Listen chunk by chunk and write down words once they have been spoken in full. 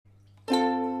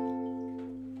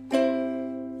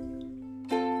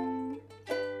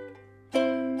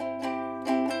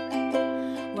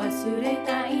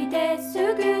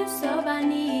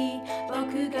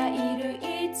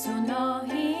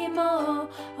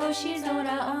星空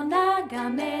を眺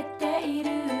めてい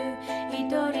る一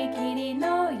人きり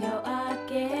の夜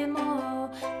明けも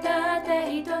たった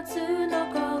一つの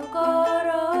心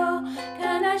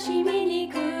悲しみに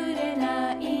くれ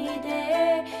ない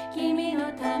で君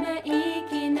のため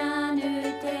息なぬ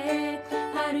て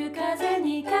春風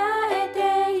に変えて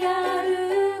や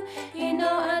る日の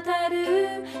当た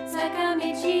る坂道を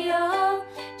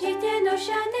自転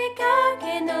車で駆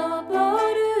け上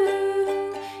る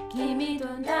君と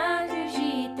なく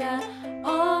した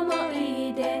思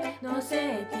い出乗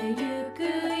せてゆく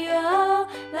よ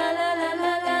ラララ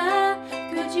ララ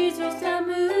口ずさ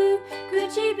む唇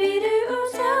を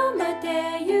染めて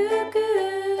ゆく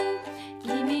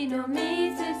君の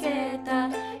見つけた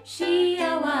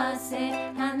幸せ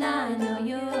花の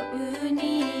よう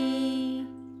に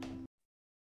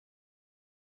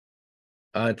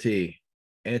Auntie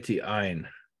Ein.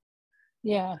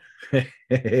 Yeah.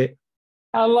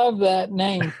 I love that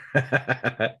name.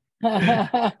 The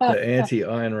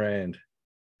anti-Ayn Rand.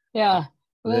 Yeah.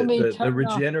 The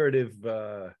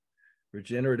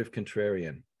regenerative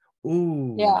contrarian.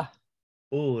 Ooh. Yeah.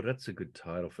 Oh, that's a good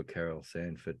title for Carol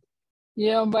Sanford.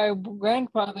 You know, my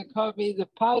grandfather called me the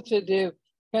positive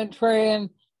contrarian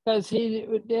because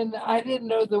I didn't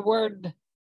know the word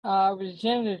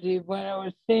regenerative when I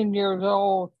was 10 years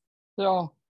old.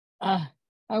 So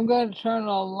I'm going to turn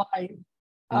on light.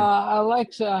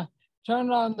 Alexa, turn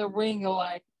on the ring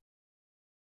light.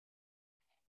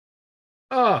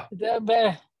 Oh, Is that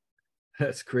better?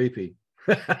 That's creepy.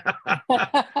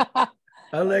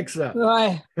 Alexa.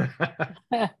 Right.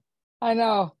 I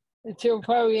know. She'll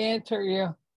probably answer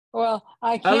you. Well,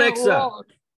 I can't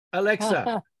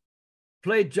Alexa,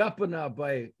 play Japana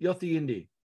by Yothi Indi.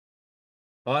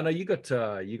 Oh no, you got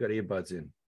earbuds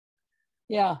in.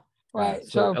 Yeah, right.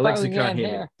 So Alexa can't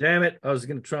hear me. Damn it! I was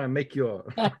going to try and make your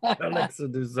Alexa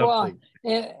do something.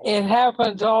 Well, it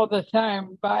happens all the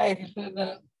time by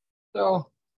accident.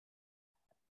 So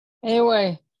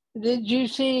anyway, did you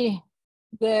see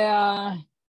the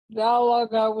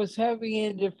dialogue I was having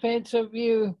in defense of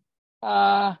you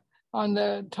on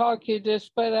the talk you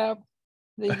just put up,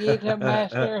 the Gita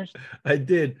Masters? I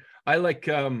did. I like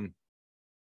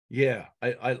yeah,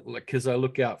 I like because I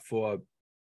look out for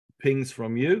pings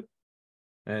from you,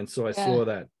 and so I saw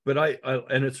that. But I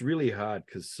and it's really hard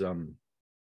because I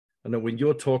know when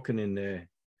you're talking in there,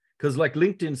 because like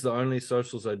LinkedIn's the only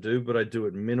socials I do, but I do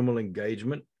it minimal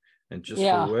engagement and just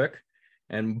for work.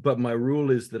 But my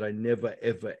rule is that I never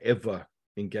ever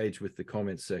engage with the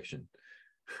comment section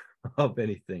of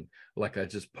anything. Like I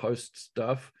just post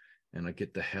stuff and I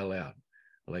get the hell out.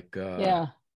 Like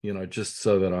you know, just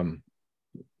so that I'm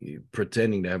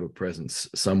pretending to have a presence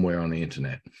somewhere on the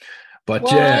internet. But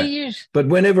but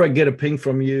whenever I get a ping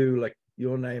from you, like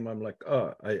your name, I'm like,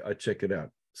 oh, I check it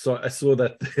out. So I saw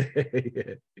that.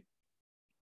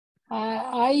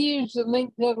 I use the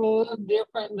LinkedIn a little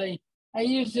differently. I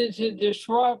use it to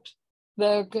disrupt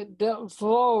the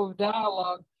flow of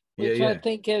dialogue, which I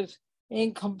think is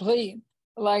incomplete.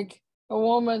 Like a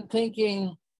woman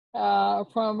thinking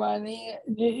from an...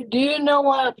 Do you know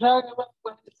what I'm talking about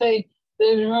when I say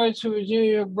the difference between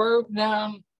your verb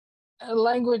noun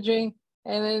languaging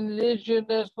and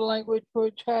indigenous language,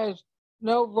 which has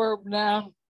no verb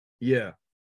noun? Yeah,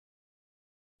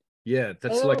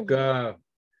 that's like I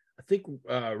think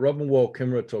Robin Wall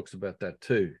Kimmerer talks about that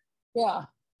too.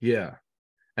 Yeah,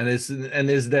 and there's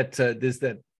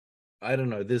that I don't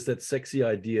know, there's that sexy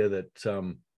idea that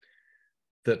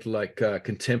that like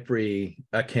contemporary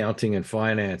accounting and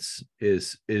finance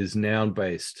is noun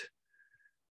based.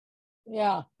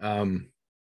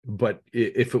 But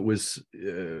if it was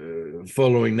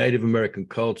following Native American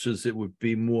cultures, it would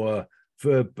be more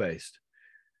verb based.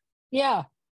 Well,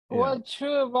 it's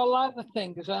true of a lot of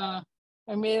things. I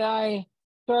mean, I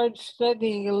started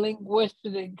studying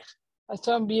linguistics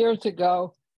some years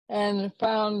ago and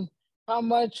found how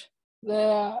much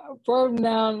the verb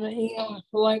noun in English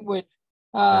language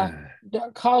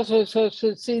causes us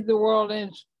to see the world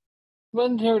in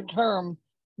splinter terms,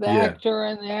 the actor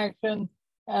and the action.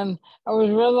 And I was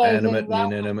realizing animate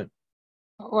and inanimate.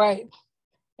 Right.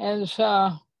 And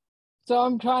so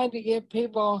I'm trying to get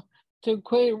people to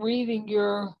quit reading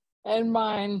your and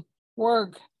mine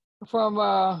work from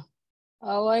a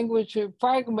language that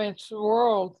fragments the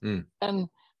world. And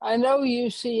I know you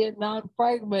see it not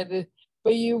fragmented,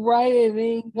 but you write it in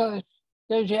English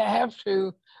because you have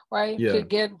to, right, to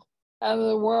get out of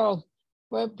the world.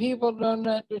 But people don't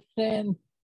understand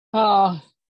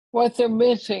what they're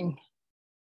missing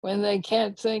when they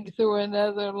can't think through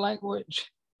another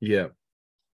language.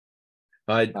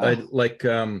 I like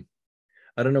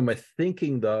I don't know, my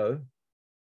thinking though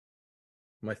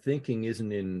my thinking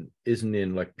isn't in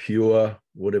like pure,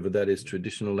 whatever that is,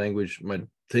 traditional language. My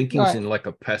thinking's in like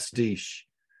a pastiche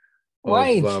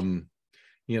of,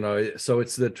 so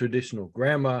it's the traditional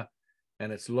grammar,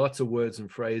 and it's lots of words and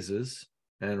phrases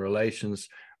and relations.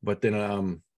 But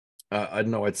then I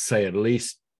don't know, I'd say at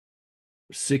least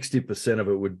 60% of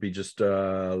it would be just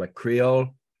like Creole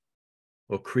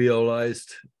or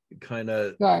Creolized kind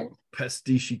of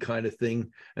pastiche kind of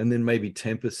thing, and then maybe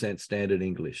 10% standard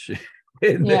English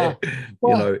in there,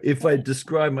 if I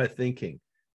describe my thinking.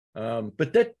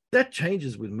 But that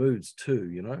changes with moods too,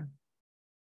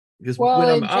 because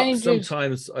when I'm up,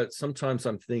 sometimes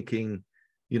I'm thinking,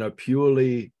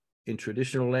 purely in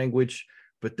traditional language,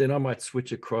 but then I might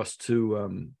switch across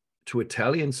to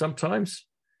Italian sometimes,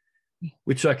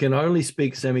 which I can only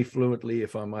speak semi-fluently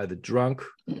if I'm either drunk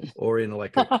or in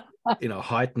like a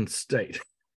heightened state.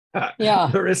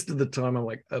 The rest of the time I'm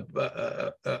like, and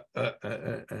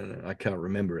I can't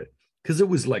remember it, because it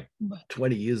was like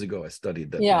 20 years ago I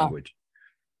studied that language.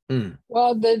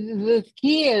 Well, the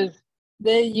key is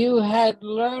that you had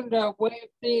learned a way of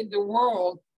seeing the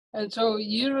world, and so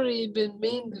you don't even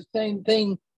mean the same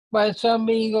thing by some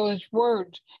English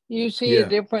words. You see a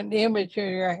different image in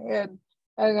your head.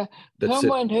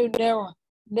 Someone who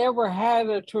never had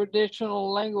a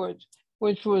traditional language,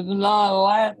 which was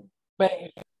non-Latin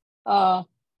based,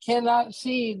 cannot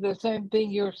see the same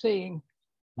thing you're seeing.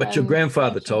 But your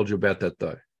grandfather told you about that,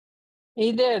 though.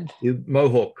 He did.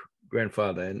 Mohawk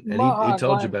grandfather, and he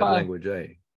told you about language, eh?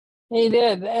 He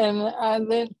did, and I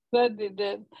then studied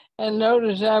it and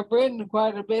noticed I've written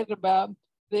quite a bit about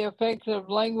the effects of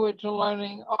language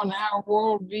learning on our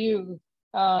worldview.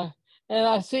 And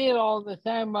I see it all the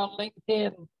time on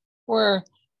LinkedIn, where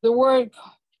the word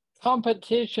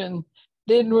competition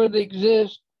didn't really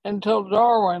exist until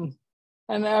Darwin.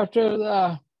 And after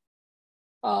the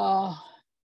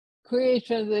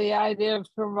creation of the idea of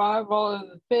survival of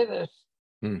the fittest,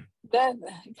 that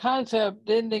concept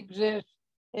didn't exist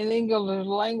in English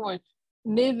language.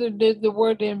 Neither did the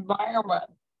word environment,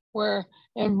 where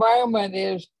environment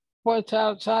is what's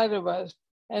outside of us.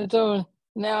 And so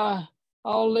now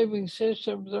all living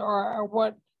systems are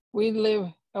what we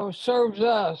live or serves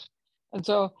us. And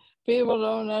so people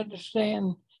don't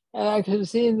understand. And I can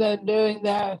see them doing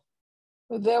that.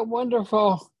 But that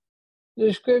wonderful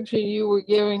description you were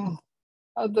giving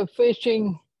of the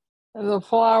fishing and the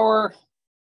flower,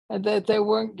 and that they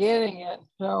weren't getting it.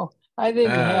 So I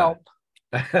didn't help.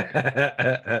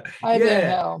 I didn't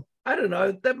help. I don't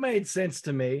know. That made sense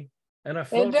to me. And I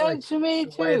felt it does to me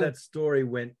the too. way that story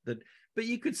went, but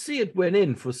you could see it went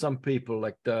in for some people.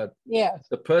 Like the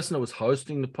person that was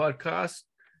hosting the podcast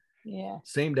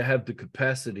seemed to have the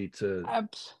capacity to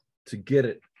get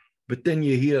it. But then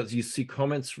you see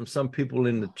comments from some people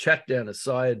in the chat down the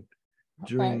side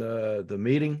during the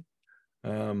meeting,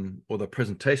 or the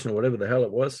presentation, or whatever the hell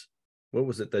it was. What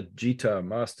was it? The Guitar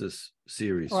Masters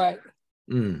series. Right.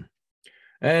 And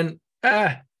and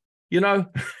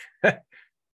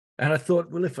I thought,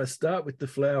 well, if I start with the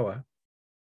flower,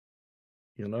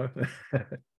 there's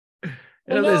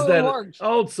that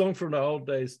old song from the old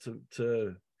days,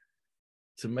 to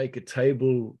make a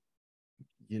table,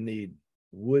 you need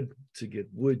wood. To get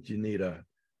wood, you need a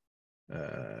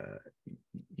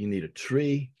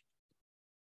tree.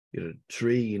 You get a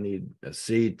tree, you need a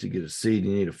seed. To get a seed,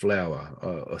 you need a flower,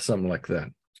 or something like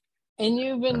that. And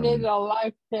you even need a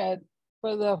life shed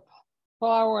for the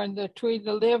flower and the tree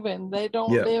to live in. They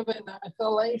don't live in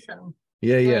isolation.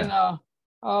 In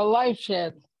a life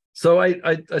shed. So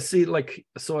I see, like,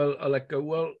 so I like go,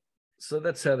 well, so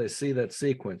that's how they see that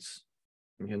sequence,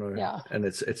 and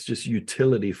it's just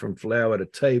utility from flower to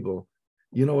table.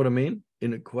 You know what I mean?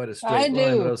 In quite a straight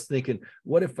line. But I was thinking,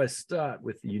 what if I start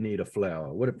with you need a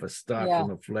flower? What if I start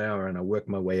from a flower and I work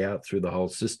my way out through the whole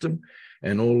system,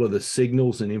 and all of the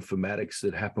signals and informatics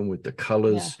that happen with the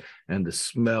colors and the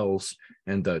smells,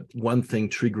 and the one thing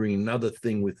triggering another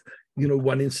thing with,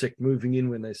 one insect moving in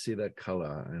when they see that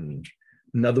color, and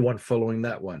another one following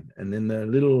that one, and then the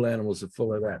little animals that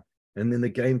follow that, and then the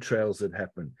game trails that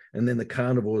happen, and then the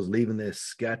carnivores leaving their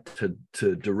scat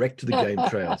to direct to the game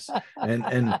trails,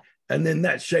 and then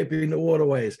that shaping the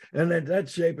waterways, and then that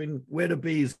shaping where the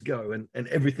bees go, and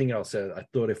everything else. I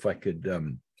thought if I could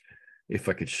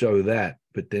show that,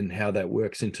 but then how that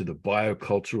works into the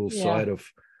biocultural side of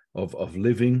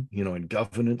living, and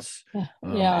governance,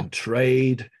 and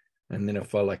trade, and then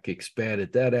if I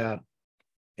expanded that out,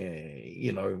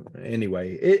 anyway,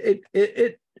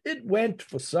 it went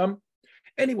for some.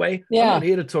 Anyway, I'm not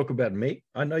here to talk about me.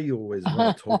 I know you always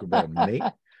want to talk about me.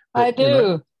 But, I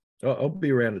do. I'll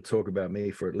be around to talk about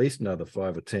me for at least another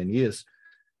 5 or 10 years.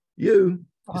 You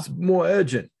It's more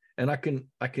urgent. And I can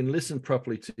listen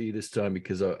properly to you this time,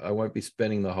 because I won't be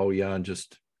spending the whole yarn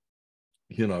just,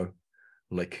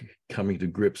 like coming to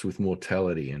grips with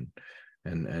mortality and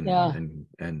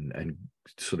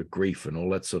sort of grief and all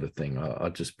that sort of thing. I'll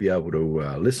just be able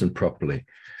to listen properly.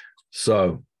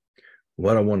 So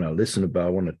what I want to listen about,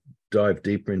 I want to dive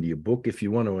deeper into your book if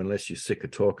you want to, unless you're sick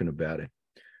of talking about it.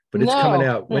 But it's coming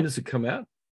out. When does it come out?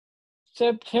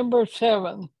 September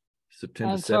 7th.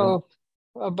 September 7th. So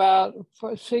about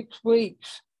for 6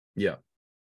 weeks. Yeah.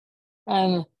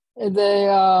 And they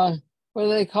what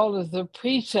they call it, the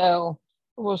pre-sale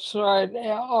will start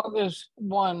August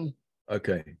 1.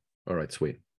 Okay. All right,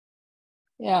 sweet.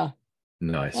 Yeah.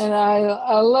 Nice. And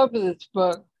I love this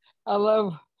book. I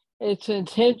love its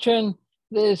intention.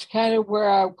 This kind of where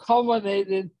I've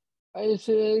culminated. It's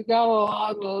got a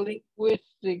lot of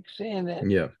linguistics in it.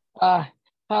 Yeah.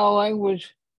 How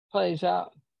language plays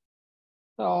out.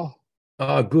 So.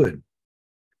 Oh, good.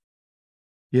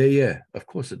 Yeah. Of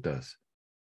course it does.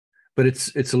 But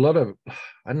it's a lot of, I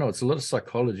don't know, it's a lot of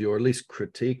psychology, or at least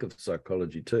critique of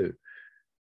psychology too.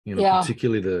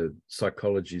 Particularly the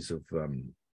psychologies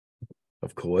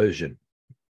of coercion.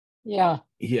 Yeah.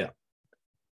 Yeah.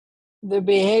 The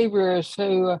behaviorists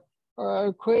who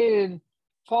created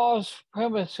false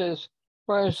premises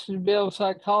for us to build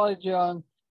psychology on.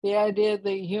 The idea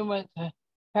that humans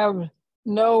have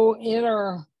no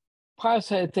inner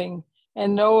processing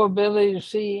and no ability to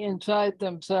see inside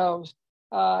themselves.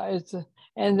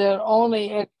 And that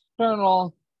only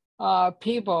external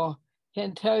people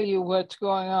can tell you what's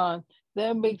going on.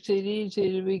 That makes it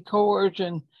easy to be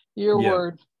coercion, your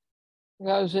word,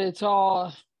 because it's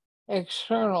all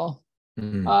external.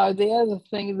 The other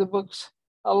thing the book's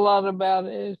a lot about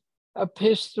is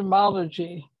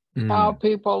epistemology, how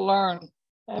people learn.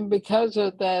 And because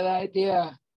of that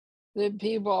idea that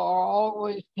people are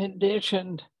always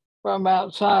conditioned from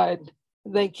outside,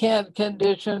 they can't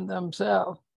condition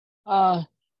themselves.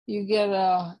 You get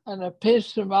an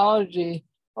epistemology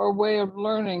or way of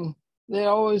learning that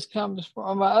always comes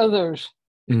from others.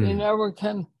 You never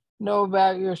can know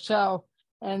about yourself,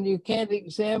 and you can't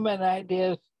examine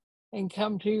ideas and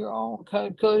come to your own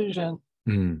conclusion.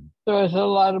 So it's a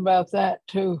lot about that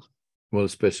too. Well,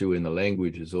 especially when the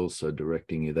language is also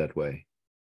directing you that way.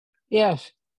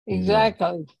 Yes,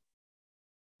 exactly.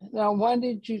 Now, when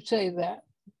did you say that?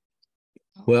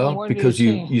 Well, because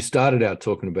you started out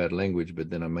talking about language, but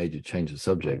then I made you change the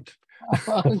subject.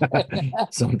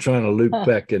 So I'm trying to loop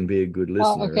back and be a good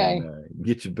listener and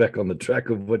get you back on the track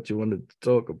of what you wanted to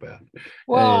talk about.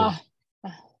 Well,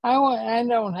 I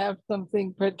don't have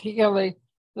something particularly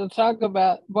to talk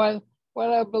about, but what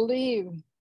I believe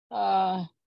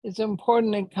is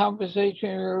important in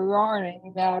conversation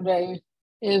regarding nowadays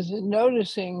is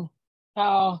noticing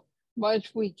how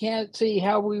much we can't see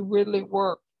how we really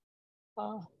work.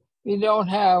 We don't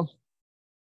have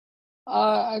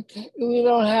a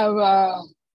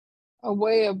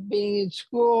way of being in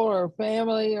school or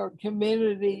family or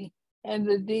community, and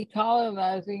the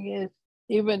decolonizing is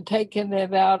even taking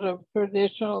it out of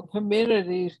traditional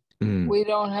communities. We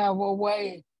don't have a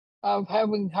way of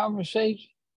having conversations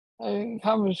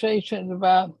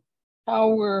about how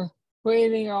we're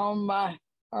creating our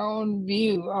own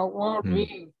view, our world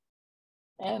view.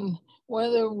 And one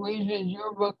of the reasons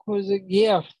your book was a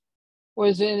gift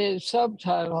was in its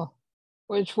subtitle,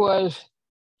 which was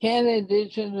 "Can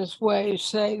Indigenous Ways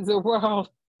Save the World?"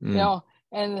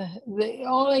 And they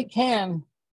only can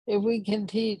if we can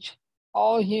teach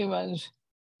all humans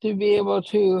to be able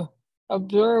to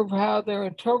observe how they're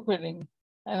interpreting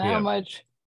and how much,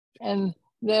 and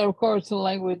then of course the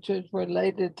language is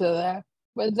related to that.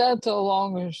 But that's a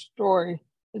longer story.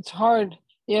 It's hard.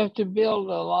 You have to build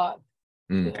a lot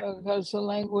because the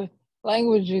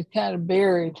language is kind of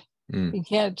buried. You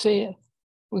can't see it.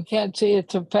 We can't see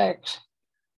its effects.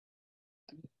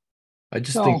 I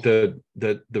just think that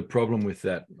the problem with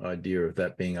that idea of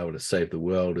that being able to save the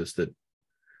world is that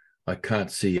I can't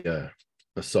see a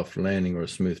soft landing or a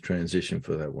smooth transition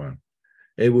for that one.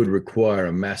 It would require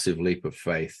a massive leap of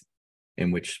faith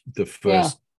in which the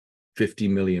first 50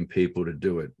 million people to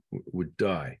do it would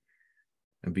die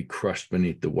and be crushed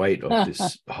beneath the weight of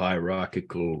this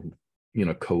hierarchical,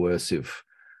 coercive,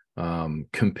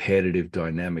 competitive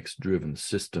dynamics driven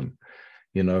system.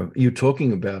 You're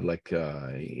talking about like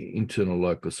internal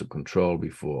locus of control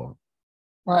before,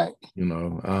 right?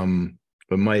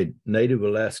 But my native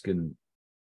Alaskan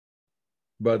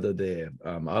brother there,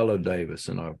 Arlo Davis,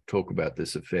 and I talk about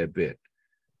this a fair bit,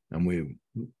 and we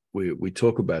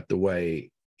talk about the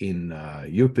way in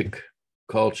Yupik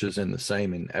cultures and the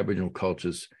same in Aboriginal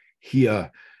cultures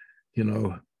here,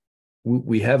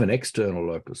 we have an external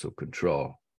locus of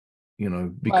control,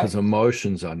 because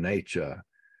emotions are nature.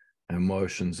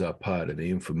 Emotions are part of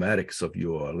the informatics of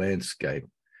your landscape,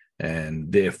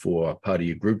 and therefore part of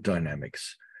your group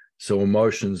dynamics. So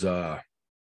emotions are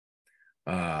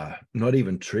not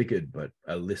even triggered, but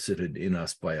elicited in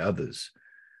us by others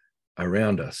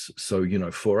around us. So,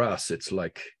 for us, it's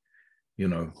like,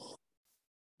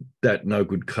 that no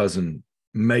good cousin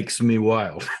makes me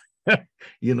wild.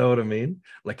 You know what I mean?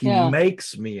 Like, he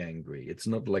makes me angry. It's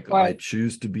not like I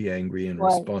choose to be angry in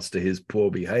response to his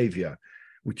poor behavior,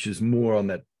 which is more on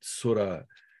that sort of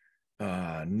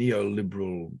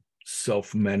neoliberal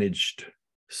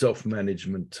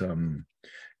self-management,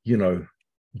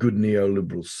 good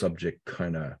neoliberal subject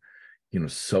kind of,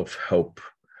 self-help,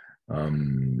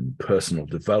 personal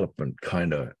development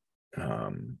kind of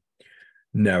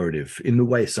narrative, in the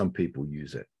way some people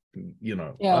use it,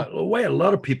 the way a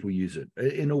lot of people use it,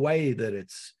 in a way that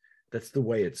that's the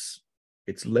way it's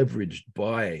leveraged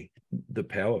by the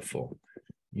powerful,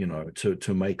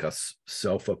 to make us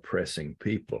self-oppressing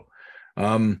people.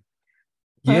 But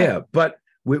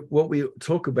what we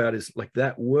talk about is like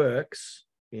that works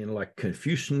in like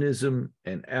Confucianism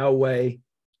and our way.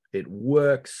 It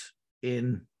works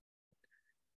in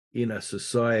a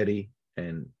society,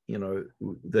 and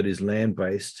that is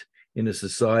land-based, in a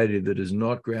society that is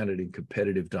not grounded in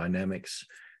competitive dynamics,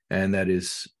 and that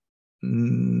is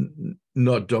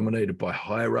not dominated by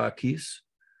hierarchies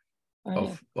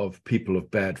of people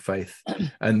of bad faith,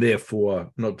 and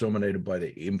therefore not dominated by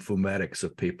the informatics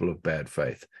of people of bad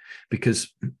faith.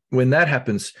 Because when that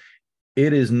happens,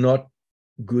 it is not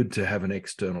good to have an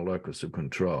external locus of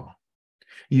control.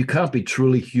 You can't be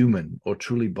truly human or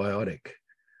truly biotic,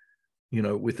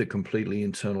 with a completely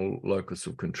internal locus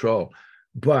of control.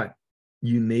 But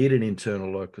you need an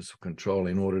internal locus of control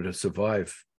in order to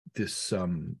survive this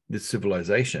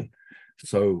civilization.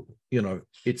 So,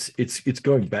 it's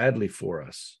going badly for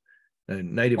us.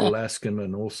 And Native Alaskan,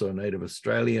 and also Native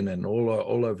Australian, and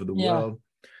all over the world,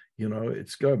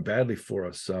 it's going badly for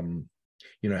us.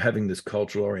 Having this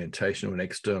cultural orientation of an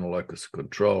external locus of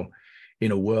control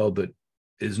in a world that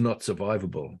is not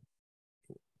survivable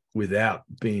without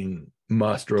being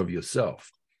master of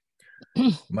yourself,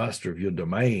 master of your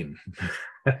domain.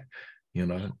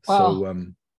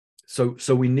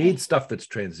 So we need stuff that's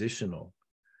transitional.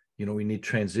 We need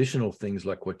transitional things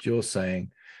like what you're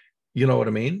saying, you know what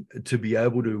I mean, to be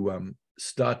able to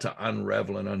start to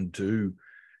unravel and undo,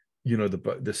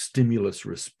 the stimulus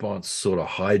response sort of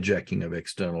hijacking of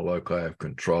external loci of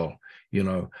control. We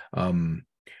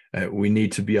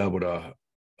need to be able to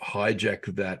hijack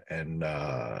that and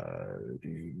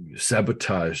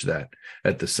sabotage that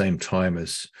at the same time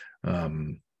as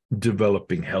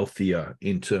developing healthier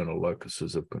internal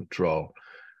locuses of control,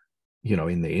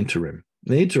 in the interim.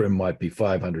 The interim might be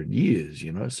 500 years,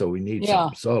 so we need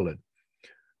something solid.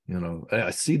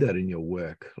 I see that in your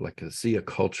work. Like, I see a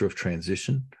culture of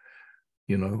transition,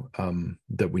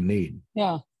 that we need.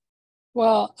 Yeah.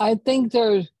 Well, I think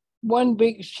there's one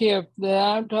big shift that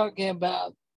I'm talking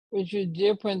about, which is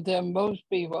different than most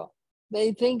people.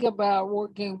 They think about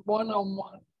working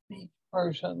one-on-one with each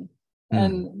person.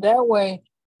 And that way,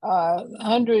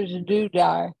 hundreds do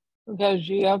die because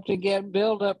you have to get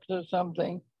built up to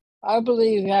something. I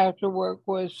believe you have to work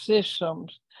with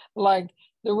systems. Like,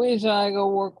 the reason I go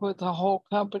work with the whole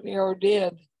company, or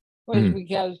did, was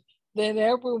because then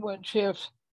everyone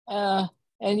shifts, and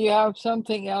you have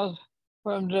something else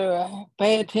from to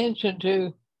pay attention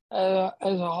to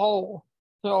as a whole.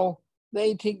 So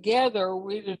they together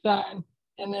redesign.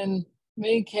 And in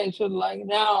many cases, like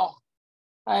now,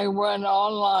 I run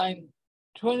online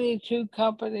 22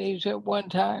 companies at one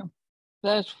time.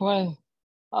 That's when,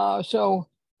 so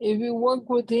if you work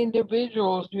with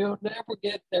individuals, you'll never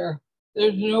get there.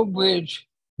 There's no bridge.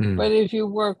 But if you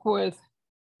work with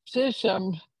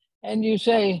systems and you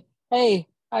say, hey,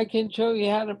 I can show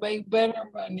you how to make better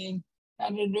money, how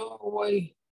to do it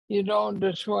way you don't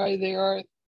destroy the earth,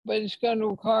 but it's going to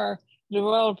require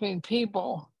developing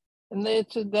people. And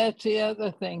that's the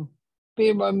other thing.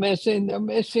 People are missing. They're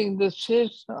missing the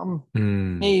system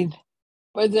need,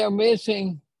 but they're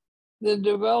missing the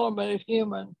development of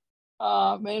human.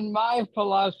 In my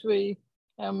philosophy,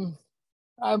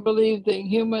 I believe that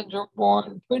humans are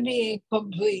born pretty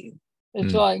incomplete.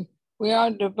 It's like we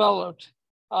aren't developed.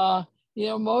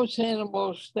 Most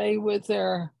animals stay with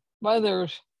their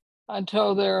mothers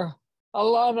until they're a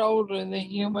lot older than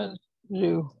humans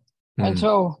do. And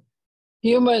so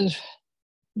humans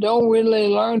don't really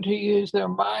learn to use their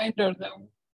mind or their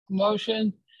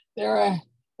emotion. They're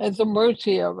at the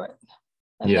mercy of it.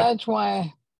 And that's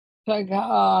why, like,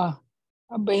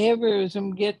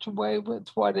 behaviorism gets away with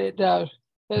what it does.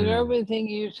 Because everything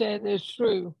you said is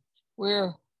true.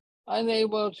 We're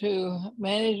unable to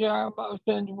manage our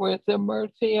emotions with the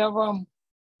mercy of them,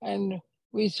 and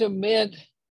we submit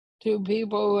to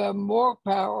people who have more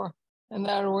power in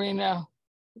that arena.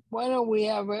 Why don't we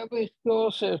have every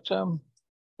school system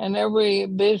and every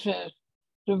business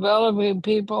developing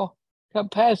people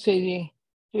capacity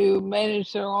to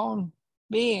manage their own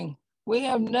being? We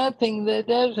have nothing that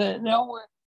does it. Nowhere.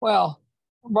 Well,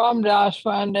 Ram Dass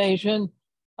Foundation,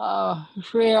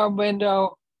 Sri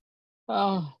Aurobindo,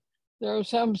 there are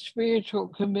some spiritual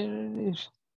communities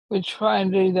which try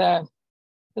and do that.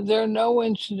 But there are no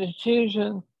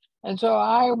institutions. And so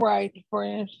I write for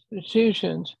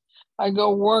institutions. I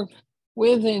go work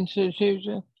with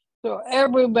institutions. So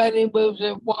everybody moves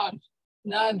at once,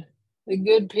 not the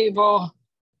good people,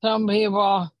 some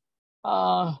people,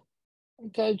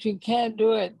 because you can't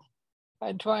do it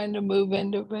by trying to move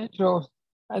individuals.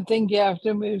 I think you have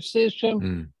to move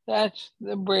system. That's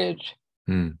the bridge.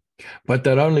 But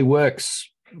that only works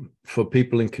for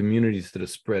people in communities that are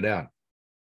spread out.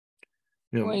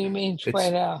 You know, what do you mean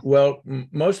spread out? Well,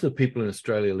 most of the people in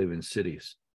Australia live in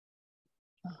cities,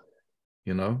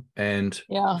 you know, and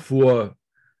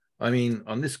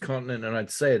on this continent, and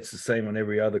I'd say it's the same on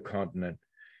every other continent,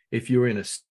 if you're in a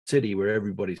city where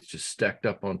everybody's just stacked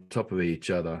up on top of each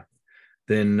other,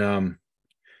 then,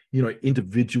 you know,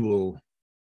 individual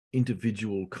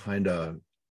kind of,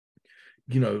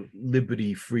 you know,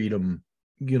 liberty, freedom,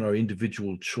 you know,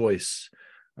 individual choice,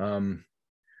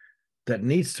 that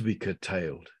needs to be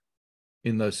curtailed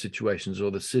in those situations, or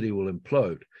the city will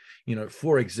implode. You know,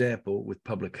 for example, with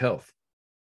public health,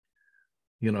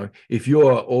 you know, if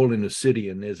you're all in a city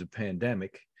and there's a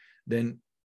pandemic, then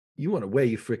you want to wear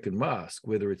your freaking mask,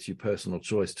 whether it's your personal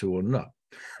choice to or not.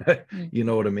 You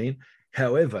know what I mean?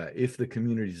 However, if the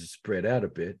communities are spread out a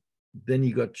bit, then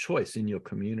you got choice in your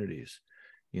communities,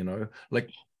 you know,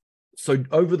 like, so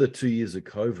over the 2 years of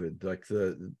COVID, like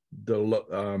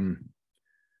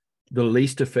the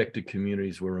least affected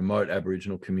communities were remote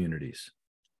Aboriginal communities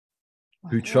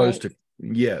who chose to,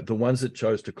 the ones that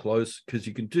chose to close, because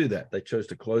you can do that. They chose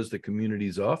to close the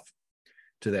communities off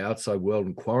to the outside world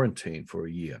and quarantine for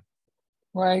a year.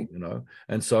 Right. You know,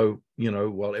 and so, you know,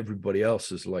 while everybody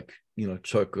else is like, you know,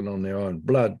 choking on their own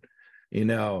blood,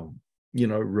 in our, you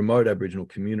know, remote Aboriginal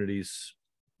communities,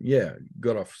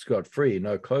 got off scot-free,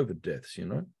 no COVID deaths, you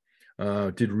know,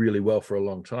 did really well for a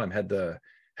long time, had the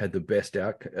best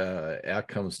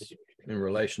outcomes in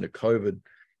relation to COVID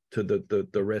to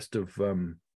the rest of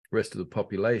the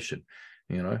population,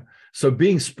 you know. So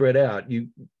being spread out, you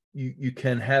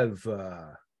can have,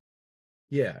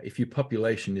 if your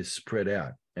population is spread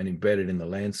out and embedded in the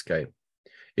landscape,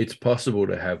 it's possible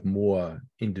to have more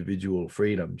individual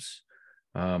freedoms,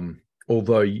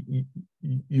 although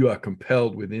you are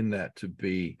compelled within that to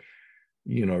be,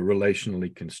 you know,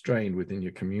 relationally constrained within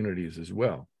your communities as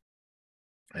well.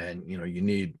 And, you know, you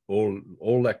need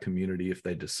all that community. If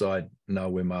they decide, no,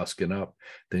 we're masking up,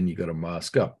 then you got to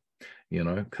mask up, you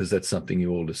know, because that's something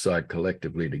you all decide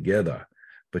collectively together.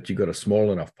 But you got a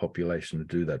small enough population to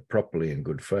do that properly in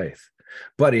good faith.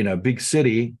 But in a big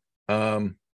city,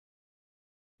 you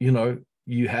know,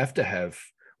 you have to have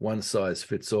one size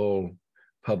fits all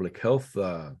public health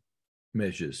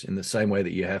measures, in the same way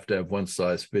that you have to have one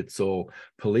size fits all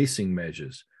policing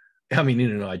measures. I mean,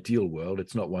 in an ideal world,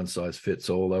 it's not one size fits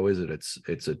all, though, is it?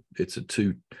 It's a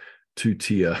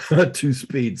two-tier,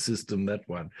 two-speed system, that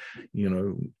one,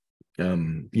 you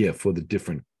know, for the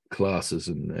different classes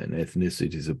and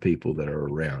ethnicities of people that are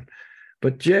around.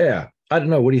 But I don't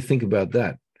know. What do you think about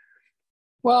that?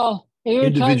 Well,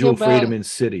 individual freedom in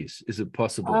cities, is it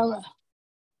possible?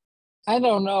 I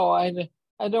don't know. I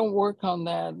don't work on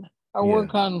that. I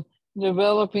work on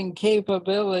developing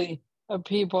capability of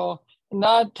people,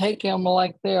 not taking them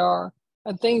like they are.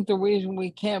 I think the reason we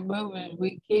can't move is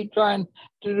we keep trying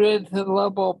to do it to the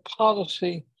level of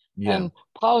policy. And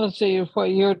policy is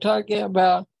what you're talking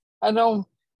about. I don't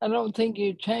think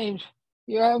you change.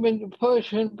 You're having to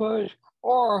push and push,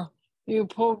 or you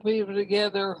pull people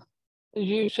together, as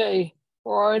you say,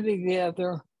 we're already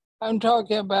together. I'm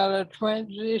talking about a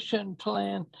transition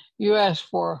plan you asked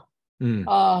for,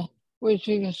 which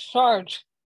starts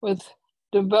with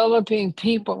developing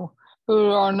people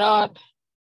who are not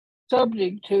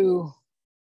subject to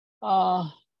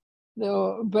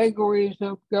the vagaries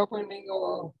of governing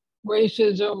or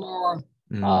racism, or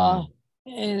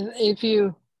and if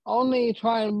you only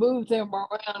try and move them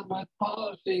around with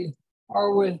policy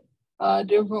or with a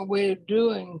different way of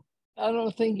doing, I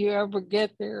don't think you ever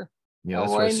get there. Yeah,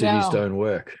 that's why cities don't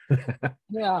work.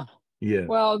 Yeah.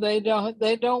 Well, they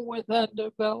don't with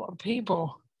undeveloped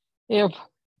people. If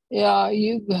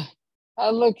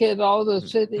I look at all the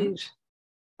cities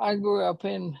I grew up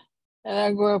in, and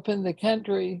I grew up in the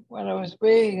country when I was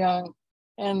very young,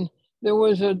 and there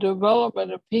was a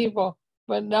development of people,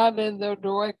 but not in the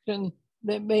direction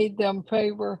that made them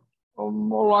favor a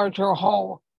more larger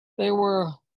whole. They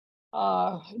were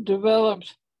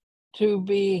developed to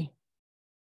be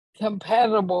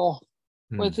compatible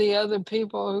with the other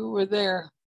people who were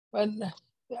there. But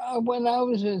when I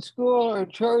was in school or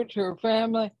church or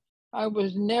family, I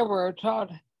was never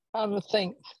taught how to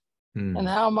think and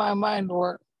how my mind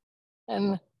worked.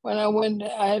 And when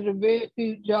I had a very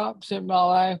few jobs in my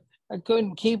life. I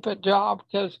couldn't keep a job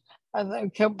because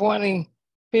I kept wanting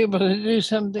people to do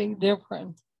something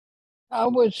different. I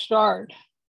would start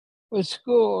with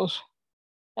schools,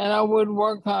 and I would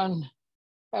work on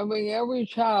having every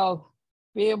child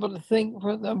be able to think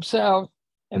for themselves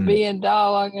and be in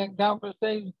dialogue and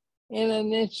conversation in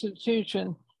an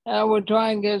institution. And I would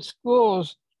try and get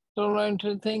schools to learn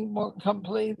to think more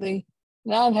completely,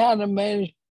 not how to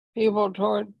manage people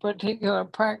toward particular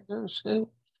practices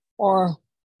or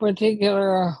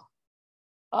particular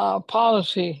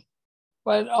policy,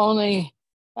 but only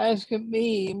asking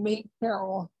me,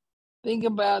 Carol, think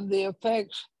about the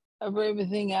effects of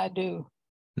everything I do.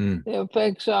 The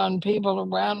effects on people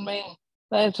around me,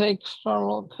 that's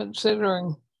external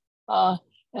considering. And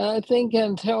I think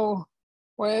until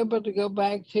we're able to go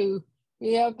back to,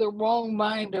 we have the wrong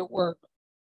mind at work.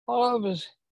 All of us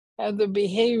have the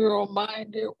behavioral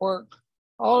mind at work.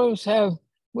 All of us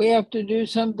we have to do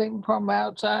something from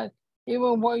outside.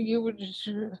 Even what you were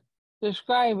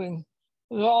describing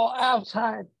is all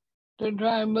outside to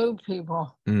try and move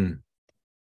people.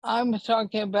 I'm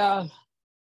talking about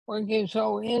working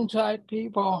so inside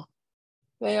people,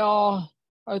 they all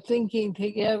are thinking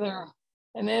together.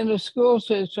 And in the school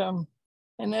system,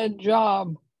 in a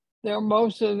job, they're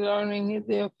mostly learning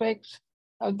the effects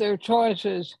of their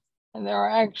choices and their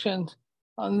actions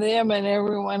on them and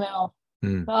everyone else,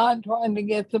 not trying to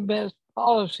get the best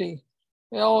policy.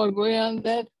 We all agree on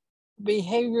that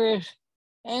behaviorist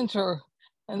answer,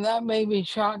 and that may be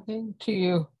shocking to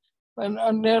you, but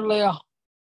nearly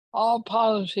all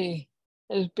policy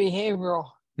is behavioral.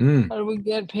 How do we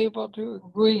get people to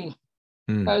agree?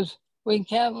 Because we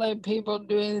can't let people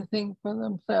do anything for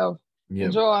themselves.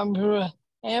 And so I'm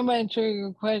answering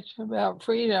your question about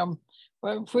freedom,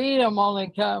 but freedom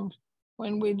only comes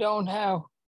when we don't have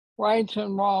rights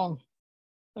and wrongs,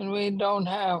 when we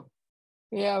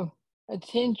have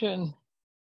attention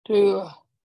to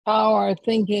how our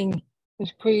thinking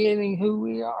is creating who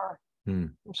we are.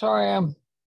 I'm sorry, I'm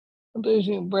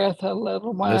losing breath a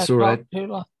little when That's I all talk right. too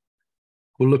long.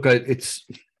 Well, look, it's,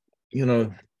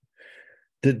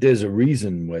 there's a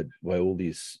reason why all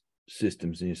these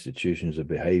systems and institutions are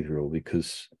behavioral,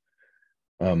 because,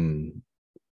 the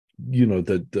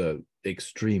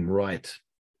extreme right,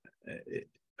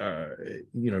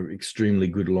 extremely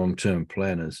good long-term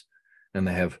planners, and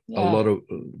they have a lot of,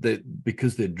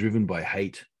 because they're driven by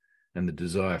hate and the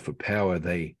desire for power,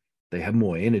 they have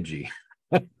more energy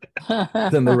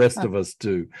than the rest of us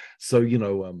do. So, you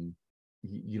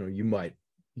might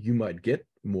get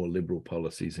more liberal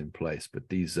policies in place, but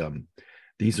these are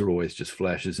always just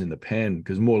flashes in the pan,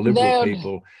 because more liberal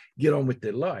people get on with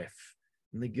their life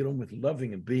and they get on with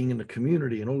loving and being in the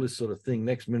community and all this sort of thing.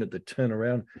 Next minute they turn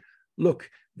around. Look,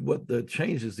 what the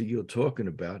changes that you're talking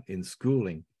about in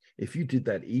schooling, if you did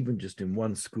that even just in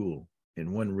one school,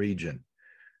 in one region,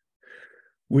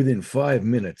 within 5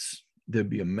 minutes, there'd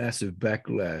be a massive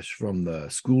backlash from the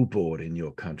school board in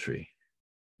your country,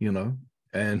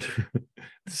 and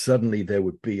suddenly there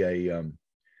would be a,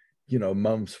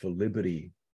 Mums for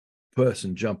Liberty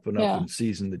person jumping up and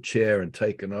seizing the chair and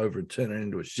taking over and turning it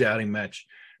into a shouting match,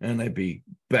 and they'd be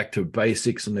back to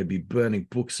basics and they'd be burning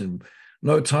books in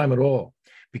no time at all,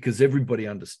 because everybody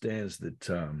understands that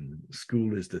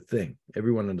school is the thing.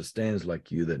 Everyone understands,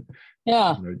 like you, that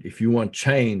if you want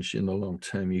change in the long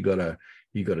term, you got to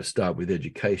start with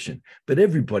education. But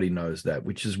everybody knows that,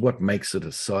 which is what makes it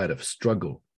a site of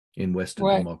struggle in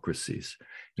Western democracies.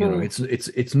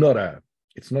 It's not a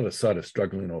site of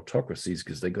struggle in autocracies,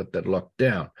 because they got that locked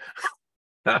down.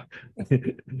 But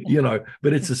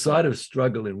it's a site of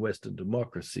struggle in Western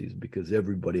democracies, because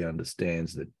everybody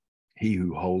understands that he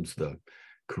who holds the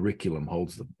curriculum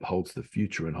holds the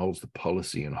future and holds the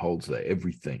policy and holds the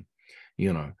everything.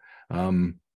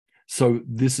 So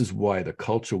this is why the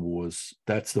culture wars,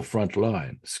 that's the front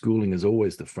line. Schooling is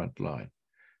always the front line,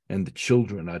 and the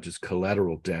children are just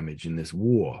collateral damage in this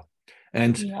war.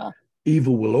 And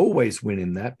evil will always win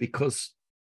in that, because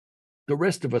the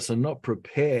rest of us are not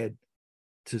prepared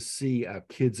to see our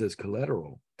kids as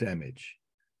collateral damage,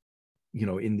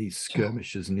 in these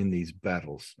skirmishes and in these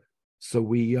battles. So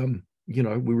we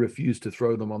refuse to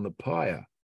throw them on the pyre.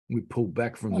 We pull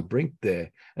back from the brink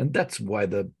there. And that's why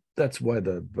the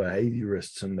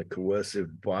behaviorists and the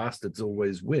coercive bastards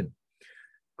always win,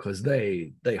 because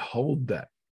they hold that.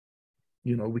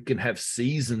 We can have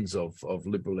seasons of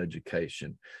liberal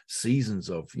education, seasons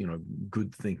of,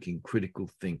 good thinking, critical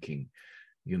thinking,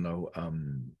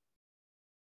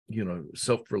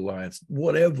 self-reliance,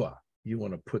 whatever you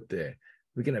want to put there.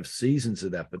 We can have seasons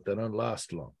of that, but they don't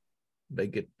last long. They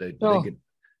get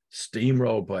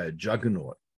steamrolled by a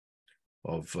juggernaut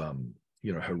of,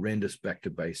 horrendous back to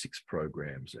basics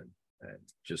programs and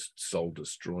just soul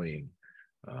destroying,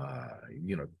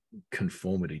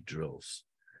 conformity drills,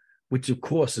 which of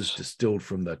course is distilled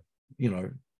from the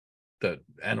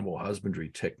animal husbandry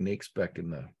techniques back in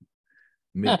the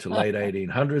mid to late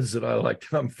 1800s that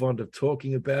I'm fond of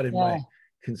talking about in my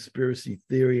conspiracy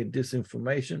theory and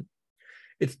disinformation.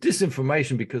 It's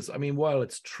disinformation because, while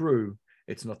it's true,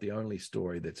 it's not the only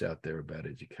story that's out there about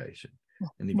education.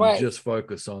 And if you just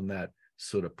focus on that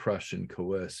sort of Prussian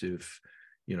coercive,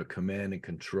 command and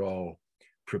control,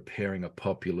 preparing a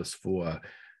populace for,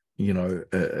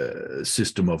 a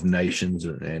system of nations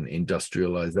and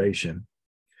industrialization,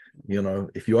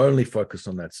 if you only focus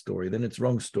on that story, then it's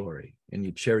wrong story, and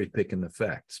you're cherry picking the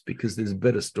facts, because there's a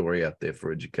better story out there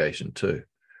for education too.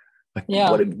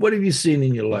 What have you seen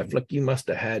in your life? Like, you must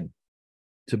have had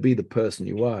to be the person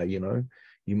you are, you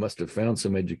must have found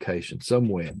some education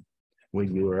somewhere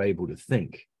when you were able to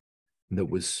think that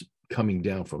was coming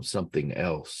down from something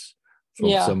else,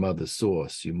 from some other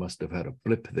source. You must have had a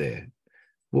blip there.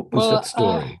 What was that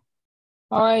story?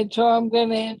 All right, so I'm going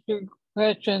to answer your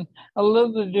question a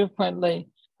little differently.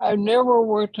 I've never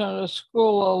worked on a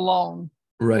school alone,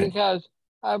 right? Because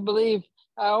I believe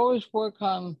I always work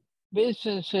on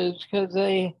businesses, because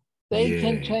they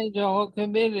can change the whole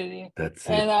community. That's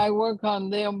and it. I work on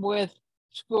them with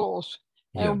schools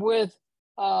and with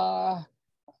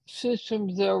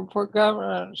systems that for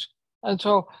governance. And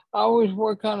so I always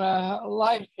work on a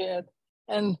life shed.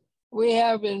 And we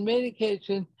have, in many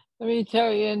cases, let me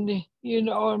tell you, and in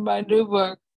my new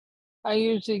book, I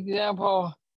use the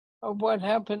example of what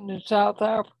happened in South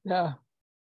Africa.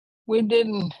 We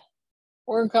didn't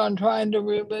work on trying to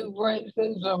remove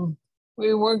racism.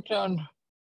 We worked on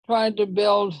trying to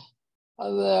build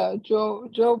the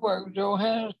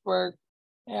Johannesburg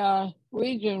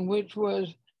region, which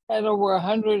had over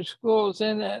 100 schools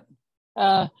in it,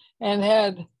 and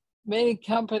had many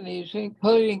companies,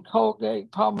 including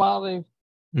Colgate, Palmolive.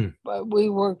 But we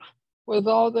worked with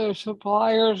all their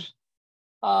suppliers,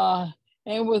 and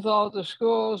with all the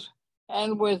schools,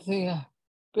 and with the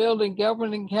building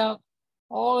governing council,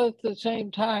 all at the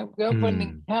same time,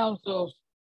 governing councils.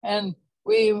 And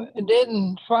we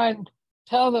didn't try and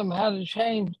tell them how to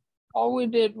change. All we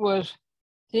did was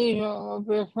teach them a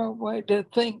different way to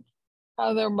think,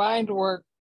 how their mind worked,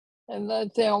 and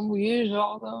let them use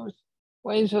all those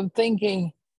ways of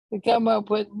thinking to come up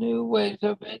with new ways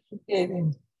of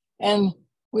educating. And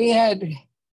we had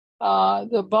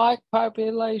the Black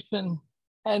population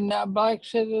and Black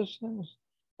citizens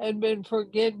had been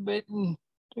forbidden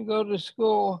to go to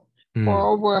school for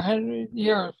over 100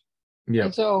 years.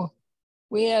 And so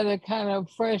we had a kind of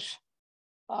fresh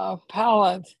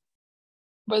palette.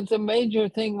 But the major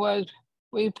thing was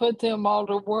we put them all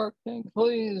to work,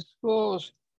 including the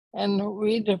schools, and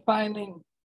redefining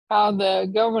how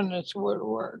the governance would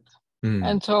work.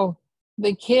 And so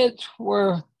the kids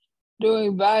were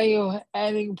doing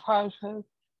value-adding process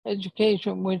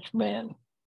education, which meant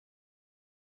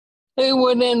they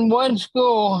would, in one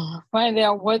school, find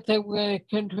out what they were going to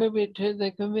contribute to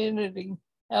the community.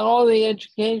 And all the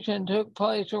education took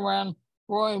place around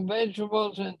growing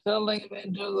vegetables and selling them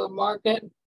into the market,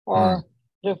 or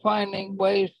defining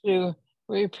ways to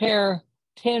repair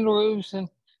tin roofs and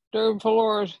dirt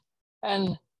floors.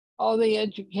 And all the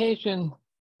education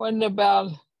wasn't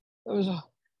about, it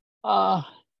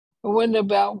wasn't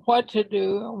about what to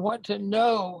do and what to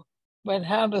know, but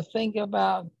how to think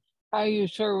about how you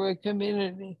serve a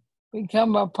community,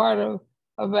 become a part of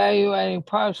a value-adding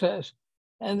process.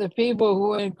 And the people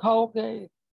who in Colgate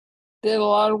did a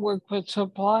lot of work with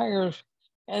suppliers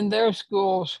and their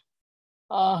schools.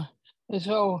 And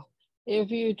so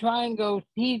if you try and go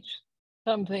teach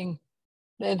something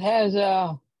that has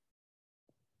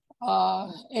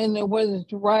whether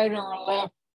it's right or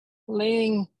left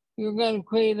leaning, you're going to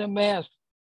create a mess.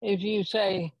 If you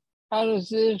say, how does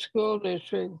this school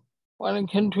district want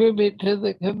to contribute to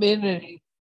the community,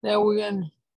 that we're going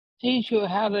to teach you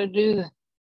how to do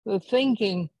the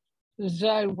thinking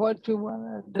decide what you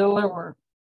want to deliver.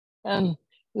 And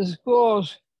the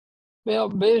schools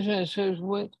built businesses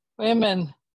with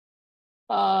women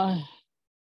for,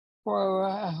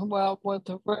 what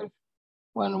the first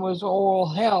one was oral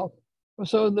health.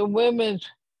 So the women's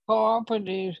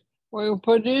cooperatives were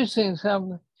producing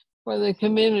something for the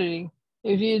community.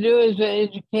 If you do it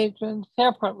as education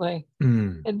separately,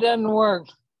 it doesn't work.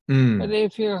 But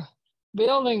if you're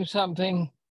building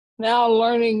something, now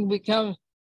learning becomes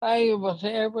valuable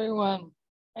to everyone,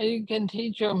 and you can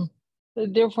teach them the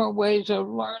different ways of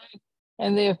learning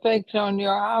and the effects on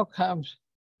your outcomes.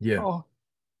 Yeah. So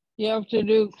you have to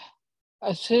do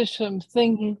a system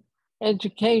thinking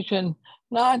education,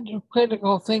 not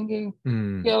critical thinking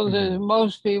skills as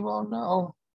most people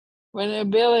know, but the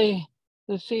ability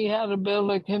to see how to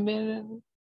build a community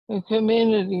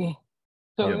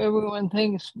so everyone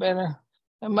thinks better.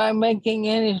 Am I making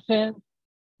any sense?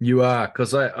 You are,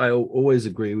 because I always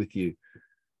agree with you,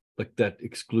 like that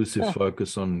exclusive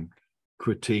focus on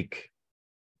critique,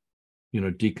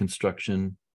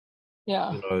 deconstruction,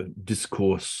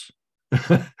 discourse,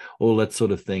 all that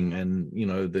sort of thing, and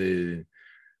the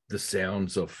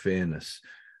sounds of fairness,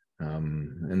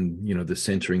 and the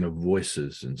centering of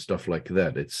voices and stuff like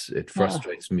that. It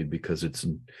frustrates me because it's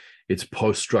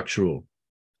post-structural,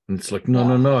 and it's like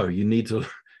no, you need to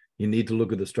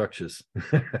look at the structures.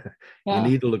 You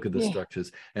need to look at the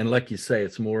structures, and like you say,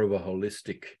 it's more of a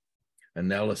holistic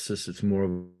analysis, it's more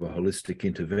of a holistic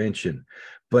intervention,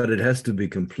 but it has to be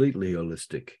completely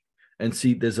holistic. And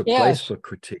see, there's a place for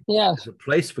critique. There's a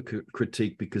place for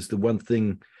critique, because the one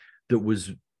thing that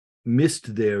was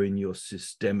missed there in your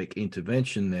systemic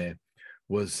intervention there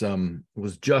was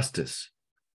justice.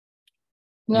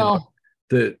 No.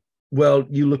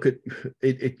 You look at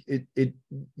it,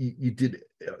 you did,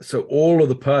 so all of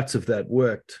the parts of that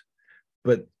worked,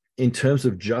 but in terms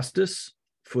of justice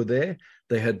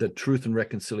they had the Truth and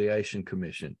Reconciliation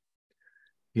Commission,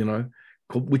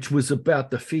 which was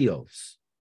about the fields.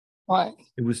 Right.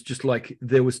 It was just like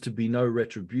there was to be no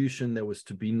retribution, there was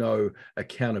to be no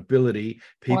accountability.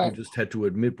 People just had to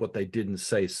admit what they did and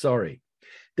say sorry.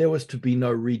 There was to be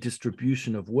no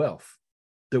redistribution of wealth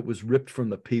that was ripped from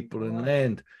the people and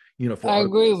land. I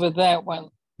agree with that one.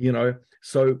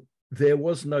 So there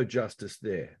was no justice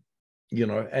there,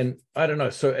 and I don't know.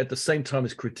 So at the same time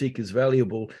as critique is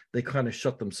valuable, they kind of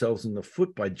shot themselves in the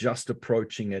foot by just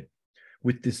approaching it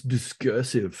with this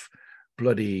discursive,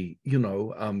 bloody,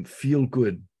 feel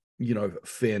good,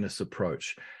 fairness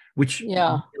approach, which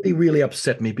really, really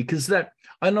upset me, because that,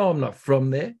 I know I'm not from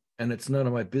there and it's none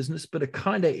of my business, but it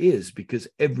kind of is, because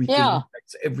everything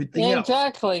affects everything else.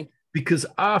 Exactly. Because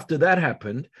after that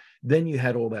happened, then you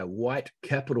had all that white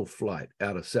capital flight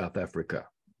out of South Africa.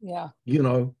 Yeah.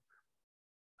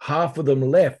 Half of them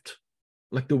left,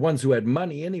 like the ones who had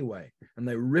money anyway, and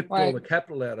they ripped all the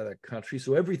capital out of that country.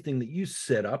 So everything that you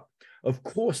set up, of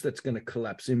course, that's going to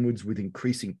collapse inwards with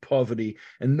increasing poverty,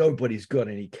 and nobody's got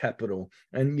any capital.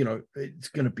 And, it's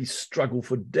going to be struggle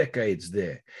for decades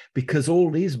there, because all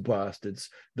these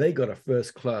bastards, they got a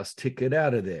first-class ticket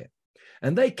out of there.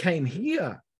 And they came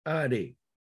here, Artie.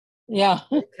 Yeah.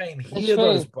 They came here,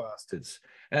 those bastards.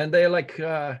 And they're like,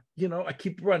 I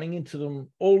keep running into them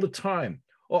all the time.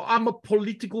 Oh, I'm a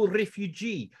political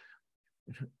refugee.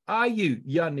 Are you,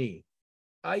 Yanni?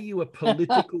 Are you a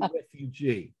political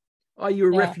refugee? Are you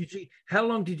a refugee? How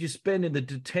long did you spend in the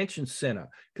detention center?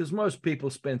 Because most people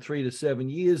spend 3 to 7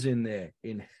 years in there,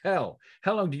 in hell.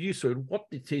 How long did you serve? What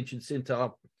detention center?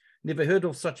 I've never heard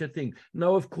of such a thing.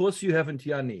 No, of course you haven't,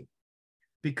 Yanni,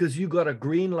 because you got a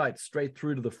green light straight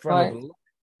through to the front of the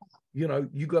line.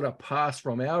 You got a pass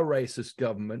from our racist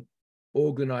government,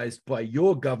 organized by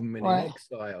your government in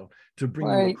exile, to bring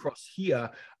you across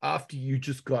here after you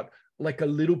just got like a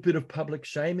little bit of public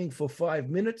shaming for 5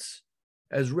 minutes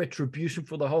as retribution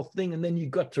for the whole thing. And then you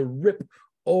got to rip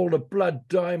all the blood,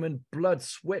 diamond, blood,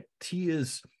 sweat,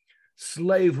 tears,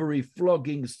 slavery,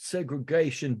 floggings,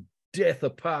 segregation, death,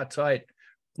 apartheid,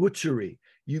 butchery.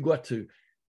 You got to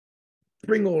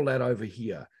bring all that over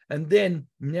here. And then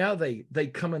now they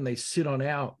come and they sit on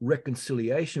our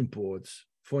reconciliation boards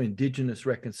for Indigenous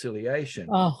reconciliation.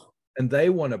 And they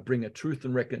want to bring a truth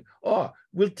and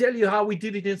we'll tell you how we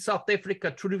did it in South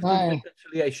Africa, truth and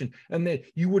reconciliation. And then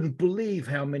you wouldn't believe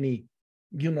how many,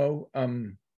 because,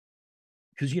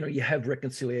 you have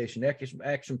reconciliation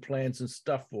action plans and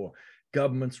stuff for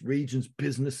governments, regions,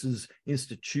 businesses,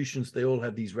 institutions. They all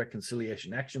have these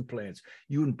reconciliation action plans.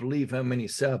 You wouldn't believe how many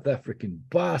South African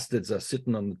bastards are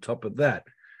sitting on the top of that,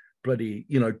 bloody,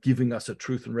 giving us a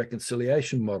truth and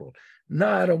reconciliation model. No,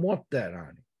 I don't want that,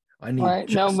 Arnie. I need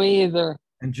justice. No, me either.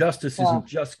 And justice isn't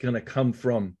just going to come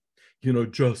from,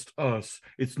 just us.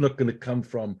 It's not going to come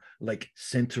from like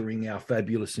centering our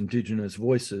fabulous indigenous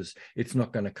voices. It's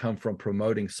not going to come from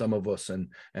promoting some of us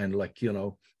and like,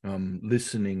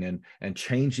 listening and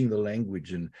changing the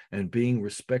language and being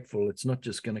respectful. It's not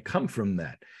just going to come from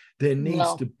that. There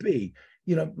needs to be,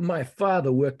 my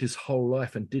father worked his whole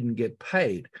life and didn't get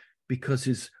paid because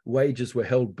his wages were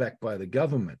held back by the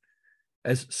government,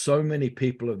 as so many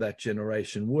people of that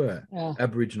generation were,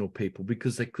 Aboriginal people,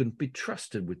 because they couldn't be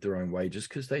trusted with their own wages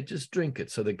because they just drink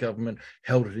it. So the government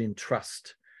held it in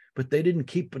trust, but they didn't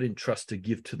keep it in trust to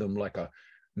give to them like a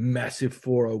massive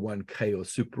 401k or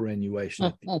superannuation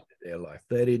at the end of their life.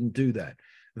 They didn't do that.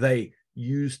 They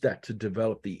used that to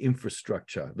develop the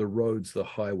infrastructure, the roads, the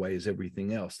highways,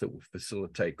 everything else that would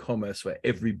facilitate commerce for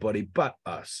everybody but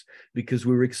us, because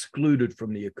we were excluded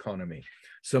from the economy.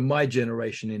 So my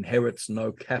generation inherits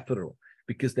no capital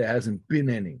because there hasn't been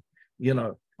any,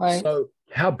 Right. So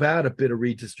how about a bit of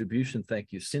redistribution?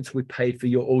 Thank you. Since we paid for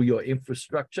all your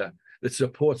infrastructure that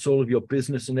supports all of your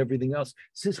business and everything else,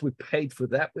 since we paid for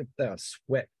that with our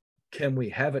sweat, can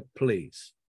we have it,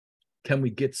 please? Can we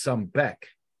get some back?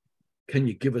 Can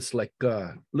you give us like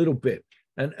a little bit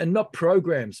and not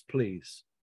programs, please?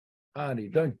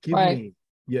 Arnie, don't give me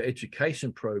your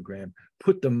education program.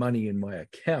 Put the money in my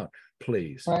account,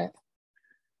 please. Right.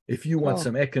 If you want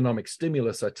some economic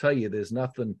stimulus, I tell you, there's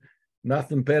nothing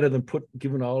better than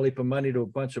giving a whole heap of money to a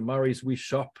bunch of Murrays we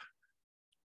shop.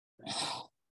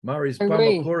 Murrays,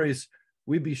 Bamakuris,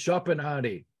 we be shopping,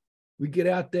 Arnie. We get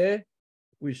out there,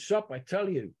 we shop, I tell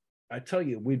you,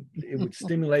 it would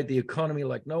stimulate the economy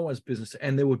like no one's business,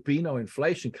 and there would be no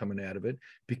inflation coming out of it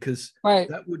because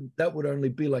that would only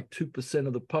be like 2%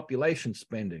 of the population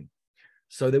spending.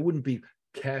 So there wouldn't be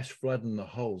cash flooding the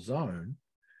whole zone.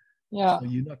 Yeah. So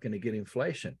you're not going to get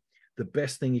inflation. The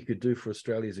best thing you could do for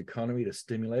Australia's economy to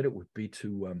stimulate it would be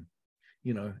to,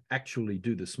 actually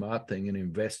do the smart thing and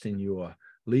invest in your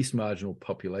least marginal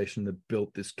population that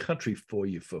built this country for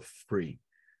you for free.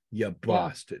 You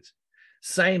bastards.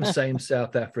 Same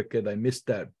South Africa. They missed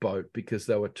that boat because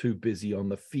they were too busy on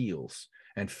the feels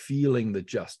and feeling the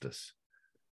justice.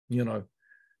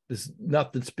 There's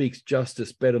nothing speaks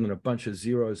justice better than a bunch of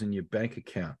zeros in your bank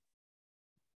account.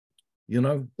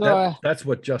 That's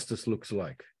what justice looks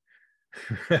like.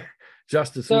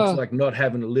 Justice looks like not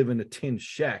having to live in a tin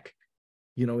shack,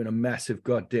 in a massive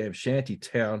goddamn shanty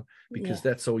town because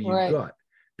that's all you got,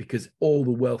 because all the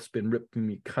wealth's been ripped from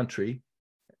your country.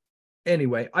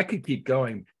 Anyway, I could keep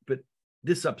going, but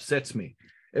this upsets me.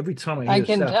 Every time I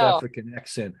hear South African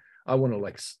accent, I want to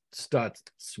like start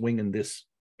swinging this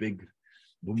big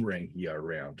boomerang here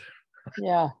around.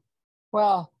 Yeah.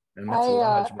 Well, and that's a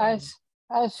large one.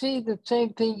 I see the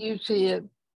same thing you see at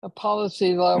a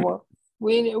policy level.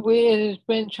 It has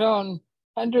been shown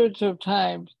hundreds of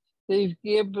times they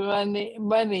give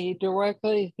money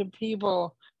directly to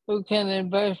people who can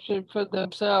invest it for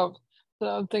themselves.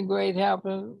 Something great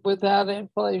happens without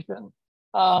inflation.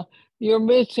 You're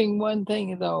missing one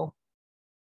thing, though.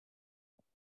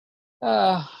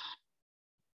 The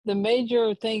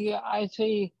major thing I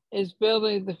see is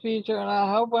building the future, and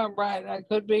I hope I'm right. I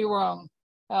could be wrong.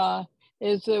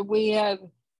 Is that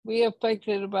we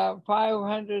affected about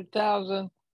 500,000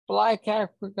 Black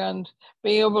Africans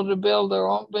being able to build their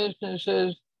own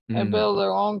businesses and build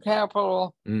their own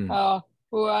capital.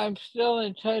 Who I'm still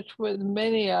in touch with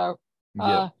many of.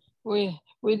 We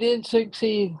didn't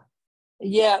succeed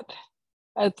yet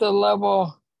at the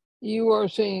level you are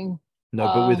seeing. No,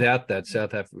 but without that,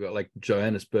 South Africa, like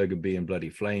Johannesburg, would be in bloody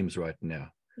flames right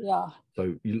now. Yeah.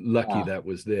 So you're lucky that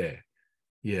was there.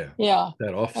 Yeah. Yeah.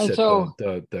 That offset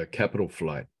the capital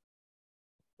flight.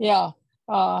 Yeah.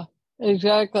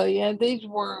 Exactly. And these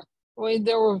were,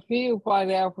 there were a few white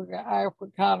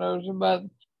Afrikaners, but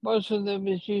most of them,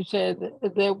 as you said,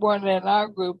 they weren't in our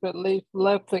group, at least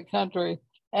left the country.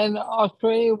 And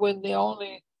Australia was the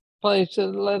only place that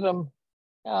let them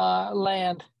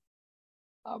land.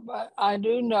 But I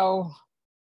do know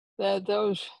that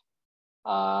those,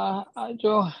 not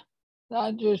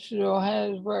just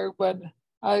Johannesburg, but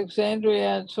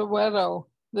Alexandria and Soweto,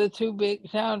 the two big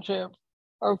townships,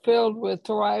 are filled with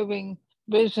thriving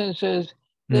businesses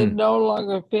that no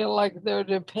longer feel like they're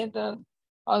dependent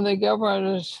on the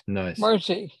government's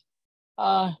mercy.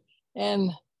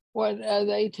 And what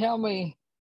they tell me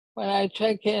when I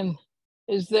check in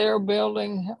is they're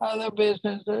building other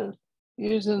businesses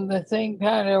using the same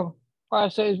kind of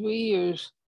process we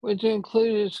use, which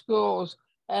included schools.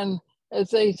 And as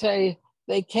they say,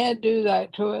 they can't do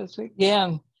that to us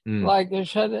again, like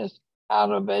shut us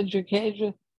out of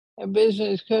education and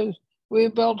business, because we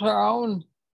built our own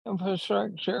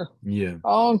infrastructure, our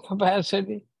own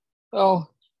capacity. So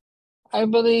I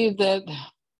believe that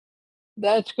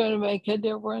that's going to make a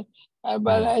difference.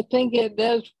 But I think it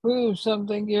does prove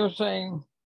something you're saying,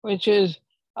 which is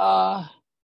a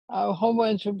whole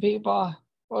bunch of people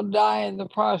will die in the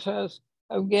process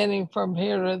of getting from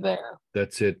here to there.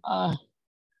 That's it.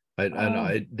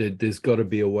 There's got to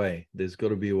be a way. There's got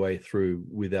to be a way through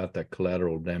without that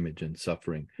collateral damage and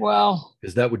suffering. Well,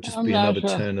 because that would just be another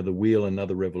turn of the wheel,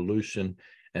 another revolution.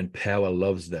 And power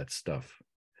loves that stuff.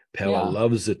 Power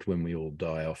loves it when we all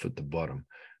die off at the bottom,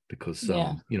 because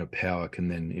power can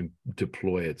then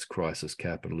deploy its crisis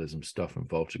capitalism stuff and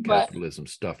vulture capitalism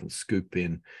stuff and scoop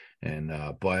in and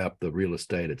buy up the real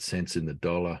estate at cents in the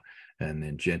dollar and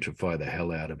then gentrify the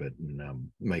hell out of it and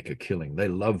make a killing. They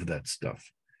love that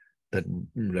stuff. That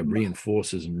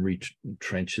reinforces and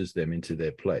retrenches them into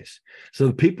their place. So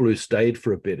the people who stayed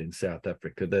for a bit in South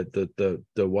Africa, the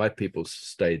white people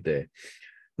stayed there.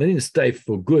 They didn't stay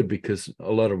for good, because a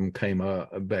lot of them came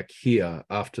back here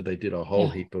after they did a whole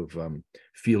heap of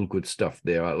feel-good stuff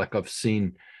there. Like I've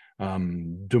seen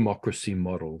democracy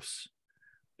models,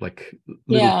 like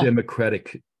little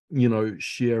democratic,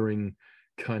 sharing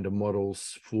kind of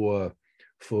models for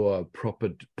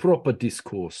proper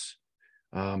discourse.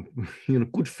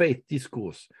 Good faith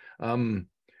discourse.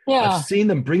 I've seen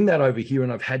them bring that over here,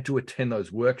 and I've had to attend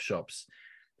those workshops,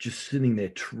 just sitting there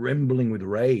trembling with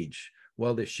rage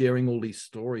while they're sharing all these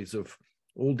stories of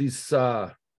all these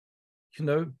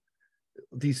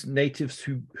these natives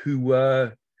who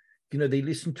they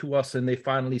listened to us and they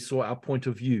finally saw our point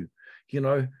of view,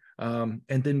 and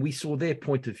then we saw their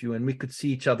point of view and we could see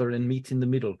each other and meet in the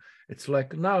middle. It's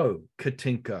like, no,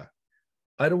 Katinka,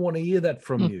 I don't want to hear that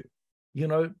from you.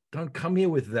 Don't come here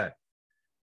with that.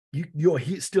 You're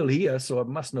still here, so it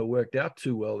must not have worked out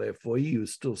too well there for you. You're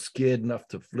still scared enough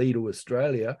to flee to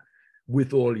Australia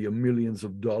with all your millions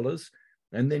of dollars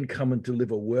and then come and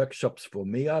deliver workshops for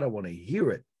me. I don't want to hear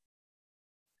it.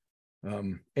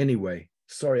 Anyway,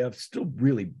 sorry, I'm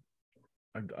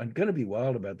going to be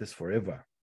wild about this forever,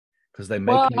 because they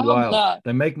make me wild. Not.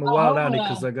 They make me wild, Andy,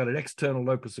 because I got an external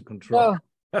locus of control.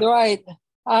 No, right.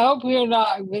 I hope you're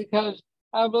not, because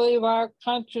I believe our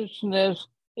consciousness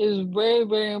is very,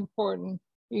 very important.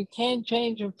 You can't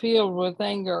change a field with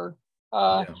anger,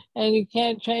 and you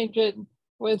can't change it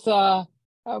with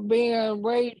being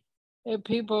enraged at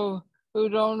people who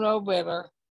don't know better.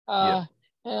 And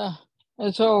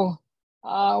so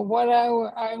what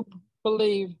I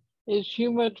believe is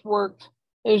humans' work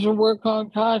is to work on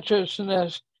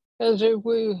consciousness, because if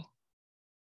we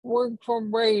work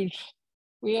from rage,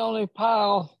 we only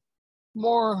pile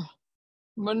more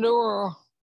manure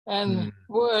and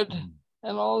wood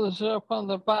and all the stuff on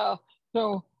the pile.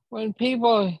 So when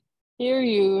people hear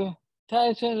you,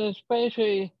 Tyson,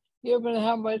 especially given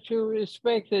how much you're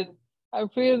respected, I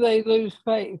fear they lose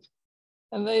faith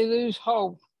and they lose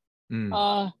hope,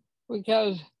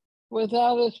 because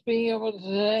without us being able to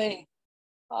say,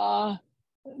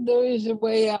 there is a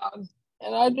way out.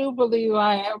 And I do believe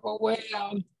I have a way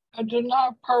out. I'm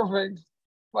not perfect,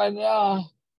 but I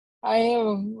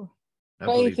have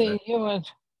faith in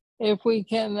humans. If we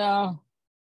can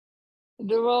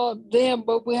develop them,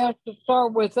 but we have to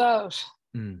start with us.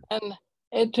 And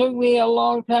it took me a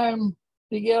long time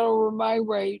to get over my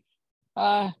rage.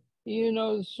 You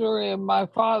know the story of my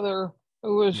father,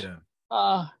 who was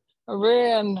a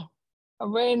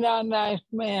very not nice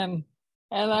man,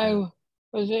 and I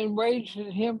was enraged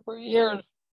at him for years.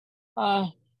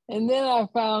 And then I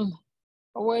found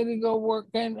a way to go work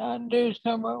and undo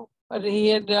some of what he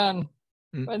had done,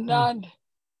 but not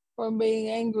from being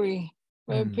angry,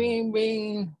 but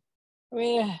being. I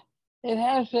mean, it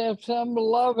has to have some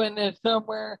love in it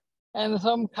somewhere and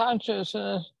some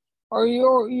consciousness, or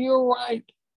you're right.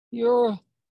 Your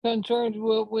concerns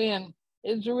will win.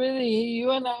 It's really,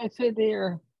 you and I sit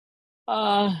here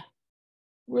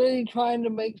really trying to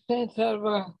make sense out of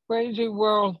a crazy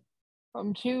world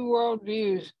from two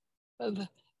worldviews. The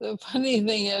funny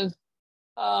thing is,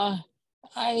 I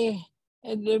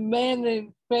demand and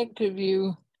expect of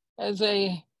you as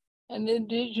an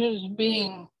indigenous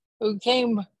being who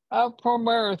came up from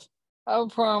Earth,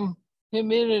 up from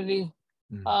community,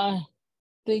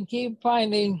 to keep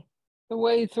finding the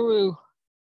way through,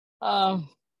 and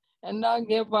not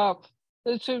give up.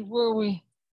 This is where we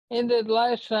ended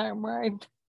last time, right?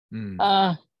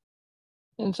 And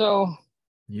so,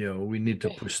 we need to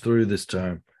push through this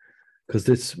time, because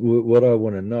this, what I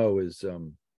want to know is,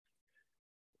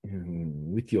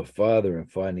 with your father and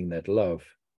finding that love,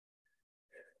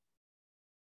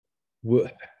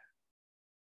 was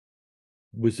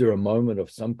there a moment of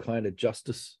some kind of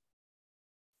justice?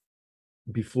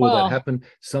 before that happened?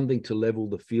 Something to level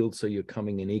the field so you're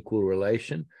coming in equal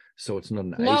relation, so it's not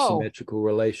an asymmetrical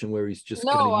relation where he's just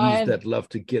going to use that love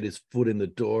to get his foot in the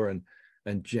door and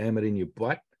jam it in your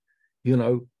butt. You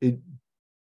know,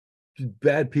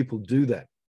 bad people do that.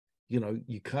 You know,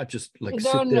 you can't just like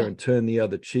sit there and turn the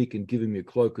other cheek and give him your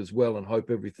cloak as well and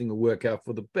hope everything will work out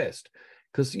for the best.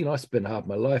 Because, you know, I spent half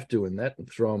my life doing that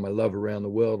and throwing my love around the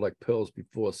world like pearls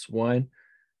before swine,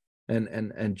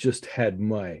 and just had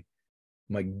my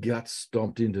guts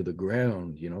stomped into the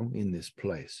ground, you know, in this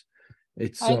place. I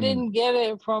didn't get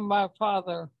it from my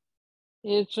father.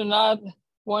 It's not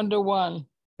one-to-one.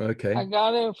 Okay. I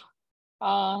got it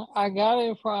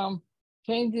from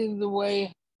changing the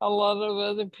way a lot of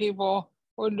other people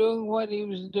were doing what he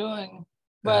was doing.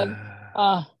 But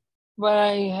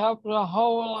I helped a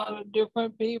whole lot of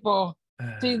different people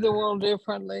see the world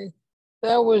differently.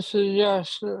 That was the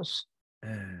justice.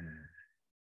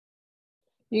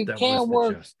 You can't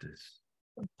work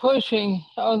pushing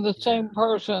on the same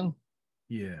person.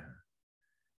 Yeah.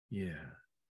 You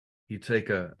take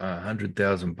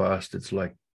 100,000 bastards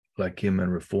like him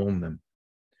and reform them.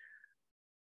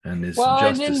 And there's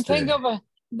justice I didn't think there. of it.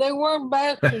 They weren't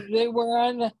bastards. They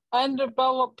were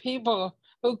undeveloped people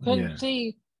who couldn't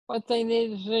see what they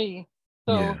needed to see.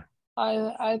 So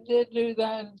I did do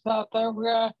that in South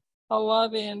Africa, a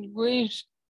lot in Greece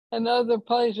and other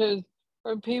places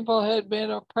where people had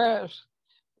been oppressed.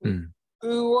 We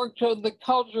worked on the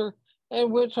culture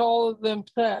in which all of them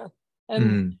sat.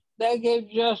 And that gave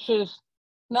justice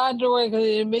not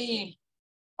directly to me.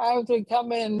 I have to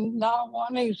come in not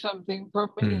wanting something for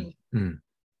me,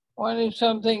 wanting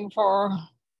something for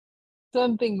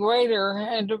something greater,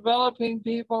 and developing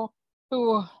people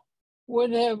who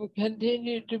would have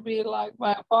continued to be like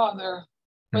my father,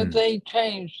 but they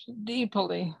changed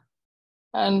deeply.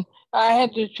 And I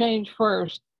had to change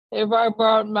first. If I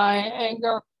brought my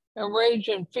anger and rage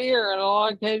and fear in a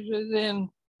lot of cases in,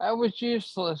 I was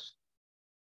useless.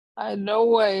 I had no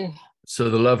way. So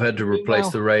the love had to replace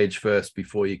the rage first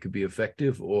before you could be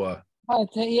effective, or? For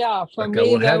me,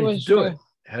 that was true.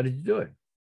 How did you do it?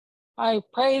 I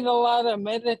prayed a lot, I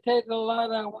meditated a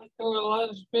lot, I went through a lot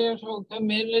of spiritual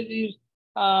communities.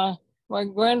 My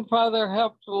grandfather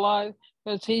helped a lot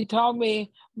because he taught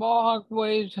me Mohawk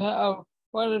ways of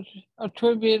what a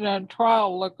tribute and a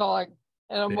trial look like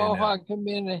in a Mohawk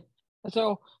community.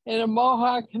 So in a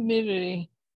Mohawk community,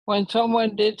 when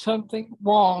someone did something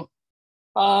wrong,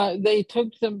 they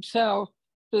took themselves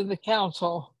to the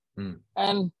council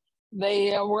and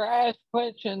they were asked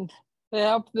questions to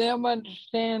help them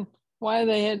understand why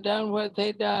they had done what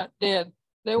they did.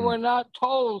 They were not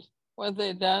told what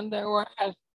they'd done. They were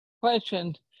asked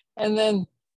questions, and then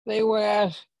they were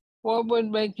asked what would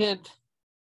make it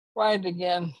right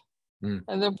again.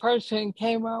 And the person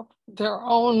came up with their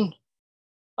own,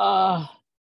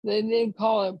 they didn't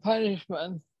call it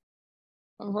punishment.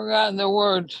 I've forgotten the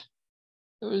words.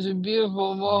 It was a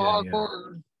beautiful Mohawk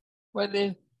word. But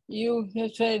if you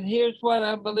said, here's what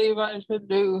I believe I should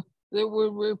do that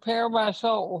would repair my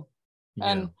soul.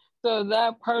 And so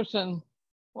that person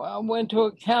went to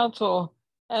a council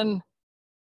and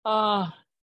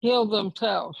healed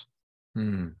themselves.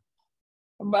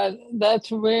 But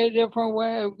that's a very different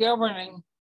way of governing.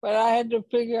 But I had to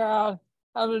figure out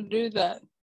how to do that.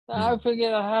 I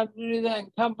figured out how to do that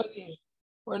in companies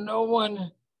where no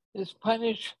one is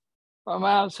punished from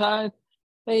outside.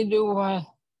 They do what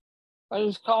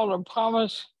is called a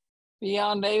promise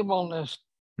beyond ableness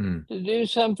to do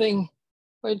something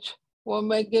which will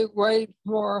make it great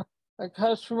for a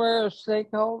customer, a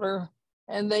stakeholder,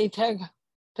 and they take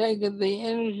the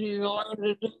energy to learn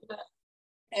to do that.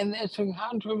 And it's a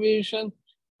contribution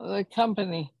of the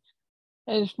company.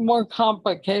 It's more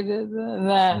complicated than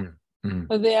that.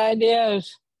 But the idea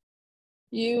is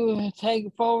you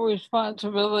take full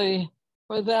responsibility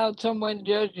without someone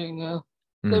judging you.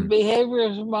 The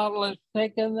behaviorist model has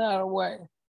taken that away,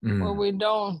 where we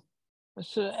don't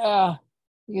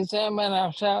examine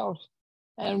ourselves,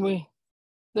 and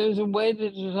there's a way to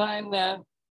design that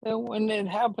when it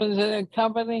happens in a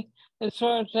company, it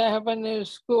starts to happen in a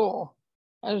school,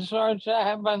 and it starts to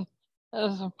happen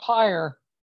as a supplier.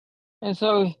 And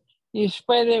so you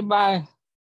spread it by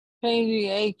changing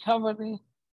a company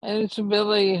and its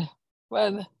ability.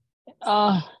 But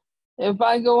if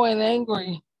I go in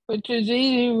angry, which is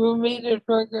easy for me to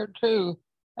trigger too,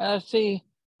 and I see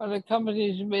what the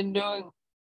company's been doing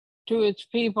to its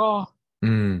people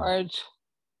or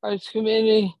its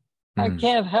community, I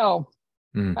can't help.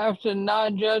 I have to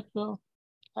not judge them.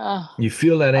 You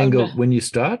feel that anger when you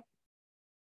start?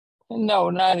 No,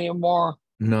 not anymore.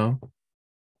 No.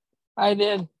 I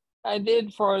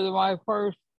did for my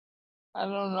first I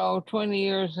don't know, 20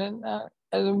 years in,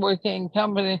 as a working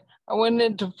company. I went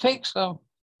in to fix them,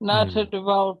 not to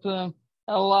develop them,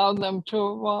 allow them to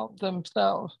evolve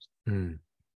themselves.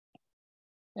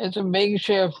 It's a big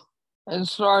shift. It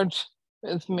starts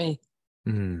with me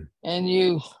and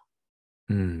you.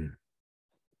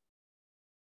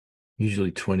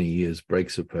 Usually 20 years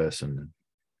breaks a person.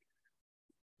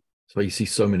 So you see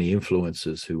so many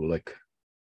influencers who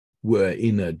were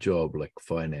in a job like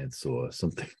finance or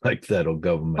something like that, or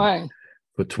government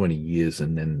for 20 years,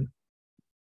 and then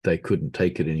they couldn't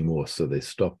take it anymore. So they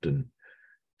stopped and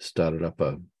started up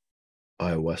a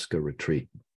ayahuasca retreat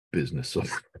business or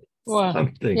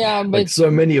something. Yeah, like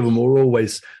so many of them are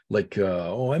always like,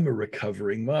 oh, I'm a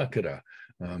recovering marketer,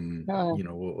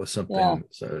 or something,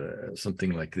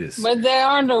 something like this. But they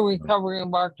aren't a recovering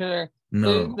marketer.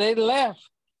 No, they left.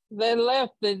 They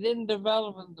left. They didn't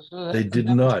develop themselves. They did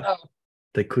not.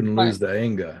 They couldn't lose their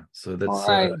anger. So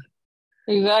that's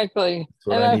exactly. That's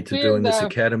what I need to do in this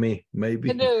academy, maybe.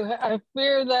 I do. I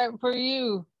fear that for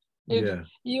you.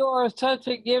 You are such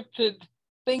a gifted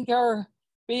thinker,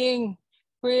 being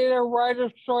creator, writer,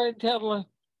 storyteller,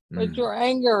 but your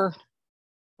anger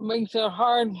makes it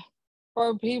hard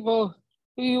for people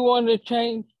who you want to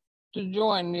change to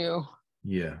join you.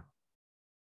 Yeah.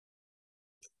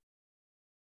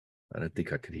 I don't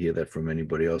think I could hear that from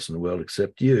anybody else in the world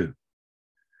except you.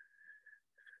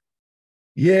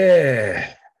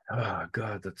 Yeah. Oh,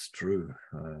 God, that's true.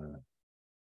 I'm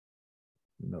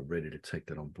not ready to take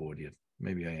that on board yet.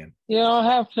 Maybe I am. You don't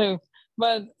have to,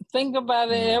 but think about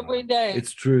it every day.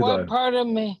 It's true, what part of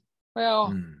me,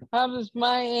 how does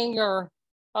my anger,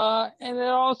 and it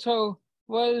also,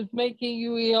 what is making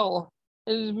you ill?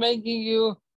 It is making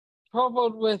you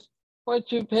troubled with what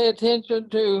you pay attention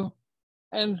to.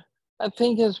 And I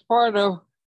think it's part of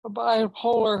a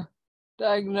bipolar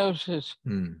diagnosis.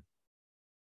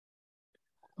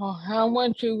 I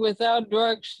want you without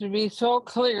drugs to be so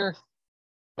clear,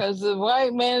 because the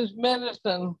white man's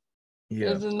medicine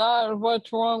is not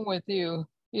what's wrong with you.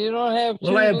 You don't have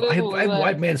I have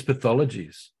white man's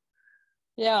pathologies.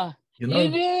 Yeah, you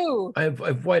do. I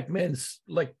have white man's,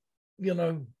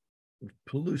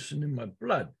 pollution in my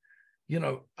blood.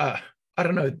 I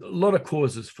don't know, a lot of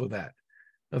causes for that.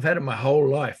 I've had it my whole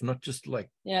life, not just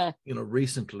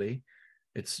recently.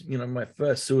 It's, my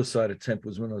first suicide attempt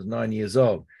was when I was 9 years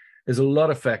old. There's a lot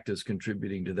of factors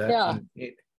contributing to that.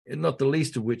 And not the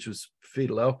least of which was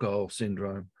fetal alcohol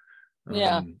syndrome.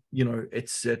 Et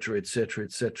cetera, et cetera,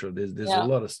 et cetera. There's a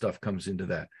lot of stuff comes into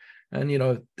that. And,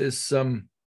 there's some,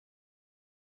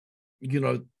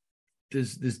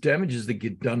 there's damages that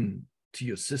get done to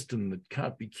your system that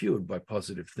can't be cured by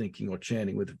positive thinking or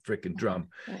chanting with a freaking drum.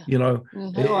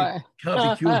 It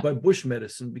can't be cured by bush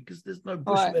medicine, because there's no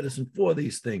bush medicine for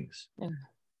these things.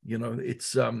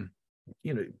 It's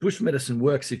bush medicine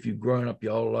works if you've grown up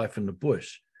your whole life in the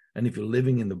bush, and if you're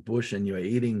living in the bush and you're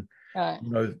eating,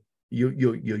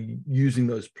 you're using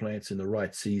those plants in the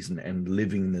right season and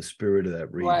living in the spirit of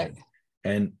that region.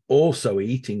 And also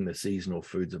eating the seasonal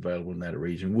foods available in that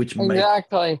region, which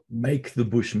make the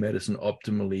bush medicine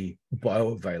optimally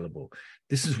bioavailable.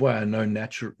 This is why I know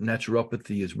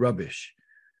naturopathy is rubbish,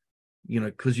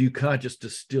 because you can't just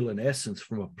distill an essence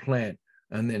from a plant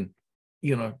and then,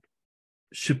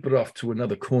 ship it off to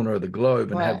another corner of the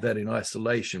globe and have that in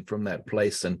isolation from that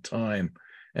place and time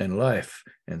and life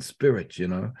and spirit.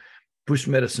 Bush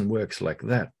medicine works like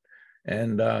that.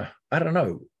 And I don't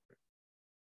know,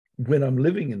 when I'm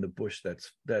living in the bush,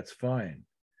 that's fine.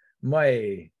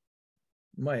 My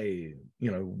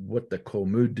what they call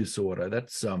mood disorder,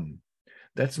 that's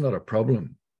not a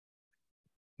problem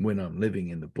when I'm living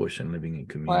in the bush and living in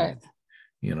community.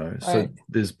 So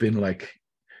there's been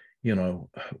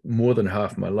more than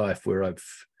half my life where I've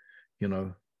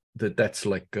that's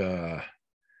the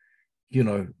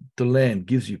land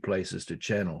gives you places to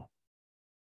channel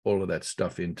all of that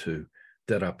stuff into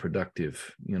that are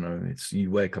productive. It's,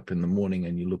 you wake up in the morning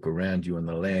and you look around you and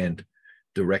the land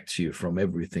directs you from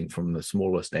everything from the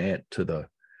smallest ant to the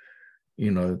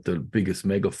biggest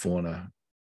megafauna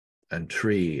and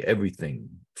tree, everything,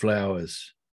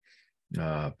 flowers,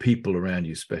 people around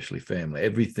you, especially family.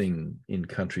 Everything in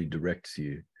country directs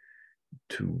you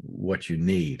to what you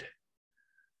need.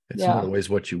 It's not always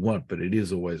what you want, but it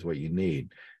is always what you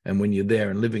need. And when you're there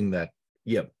and living that,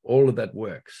 all of that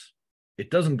works. It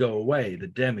doesn't go away. The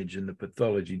damage and the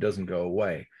pathology doesn't go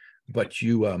away, but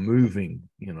you are moving,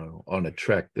 on a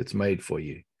track that's made for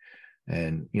you.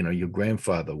 And, your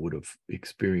grandfather would have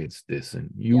experienced this,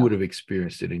 and you would have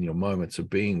experienced it in your moments of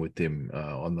being with him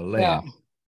on the land.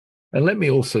 And let me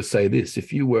also say this,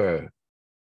 if you were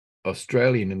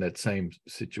Australian in that same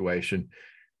situation,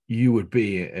 you would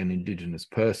be an indigenous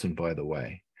person, by the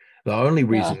way. The only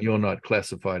reason you're not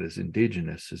classified as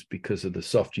indigenous is because of the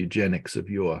soft eugenics of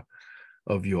your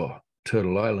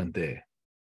Turtle Island there.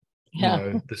 Yeah.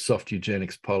 You know, the soft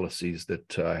eugenics policies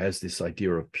that has this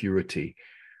idea of purity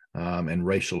and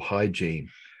racial hygiene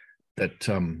that,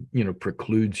 you know,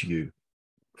 precludes you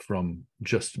from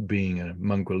just being a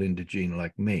mongrel indigene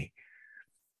like me.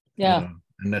 Yeah. You know?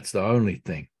 And that's the only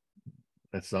thing.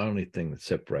 That's the only thing that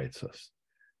separates us.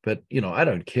 But, you know, I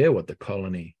don't care what the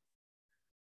colony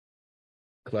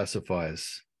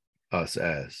classifies us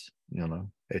as, you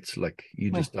know. It's like you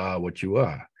just are what you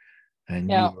are. And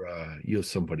you're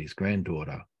somebody's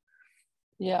granddaughter.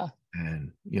 Yeah.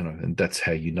 And, you know, and that's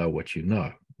how you know what you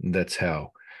know. And that's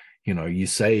how, you know, you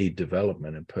say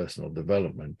development and personal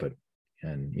development, but,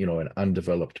 and, you know, an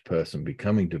undeveloped person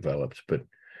becoming developed, but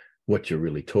what you're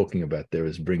really talking about there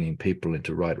is bringing people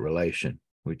into right relation,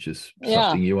 which is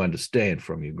something you understand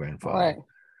from your grandfather. Right.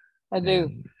 I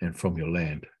do. And from your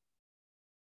land.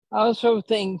 I also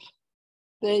think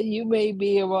that you may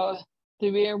be able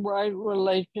to be in right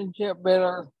relationship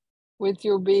better with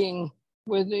your being,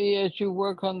 as you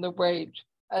work on the rage.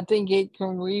 I think it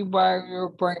can rewire your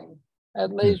brain.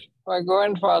 At least my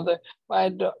grandfather,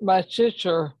 my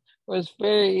sister was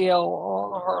very ill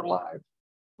all her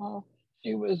life.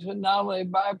 She was not only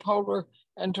bipolar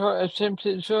and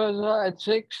attempted suicide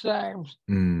 6 times,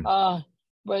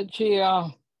 but she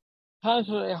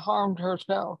constantly harmed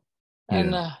herself.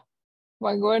 And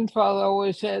my grandfather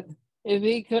always said, if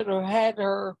he could have had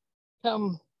her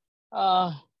come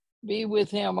be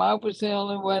with him, I was the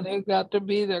only one who got to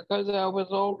be there because I was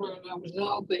older and I was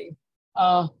healthy.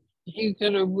 He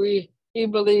could have he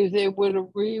believes it would have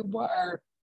rewired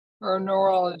her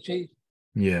neurology.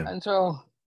 Yeah. And so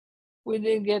we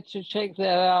didn't get to check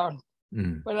that out.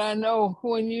 But I know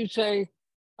when you say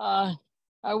I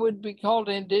would be called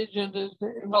indigenous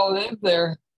if I lived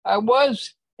there, I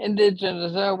was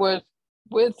indigenous. I was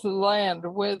with the land,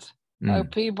 with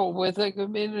people, with a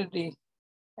community.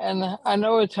 And I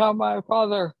know it's how my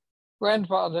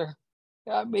grandfather,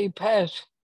 got me past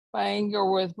my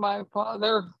anger with my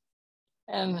father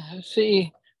and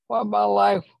see what my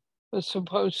life was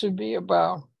supposed to be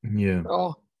about. Yeah.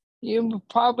 So you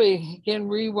probably can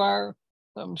rewire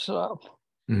some stuff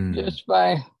just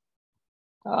by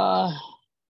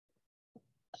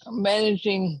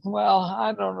managing. Well,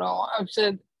 I don't know. I've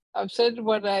said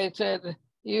what I said.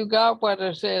 You got what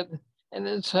I said, and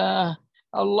it's a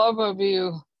love of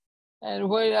you and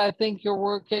what I think your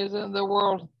work is in the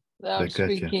world that I'm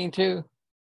speaking to.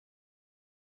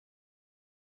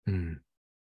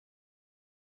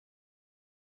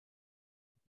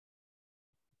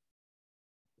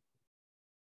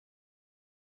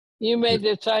 You may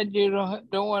decide you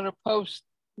don't want to post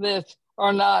this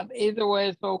or not. Either way,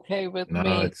 it's okay with me.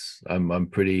 No, I'm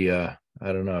pretty I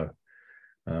don't know.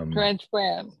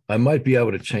 Transparent. I might be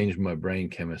able to change my brain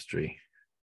chemistry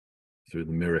through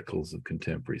the miracles of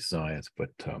contemporary science, but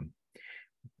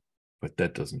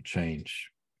that doesn't change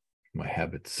my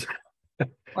habits.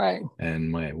 Right.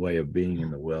 And my way of being in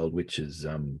the world, which is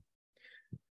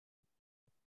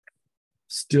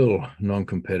still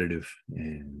non-competitive,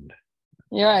 and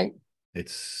right.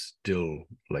 It's still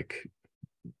like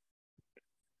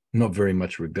not very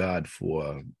much regard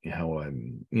for how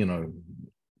I'm, you know,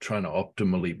 trying to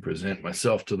optimally present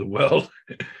myself to the world.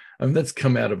 And that's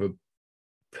come out of a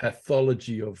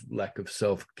pathology of lack of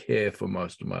self-care for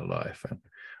most of my life. And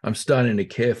I'm starting to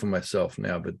care for myself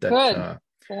now, but that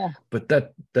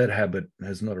habit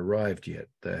has not arrived yet.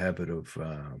 The habit of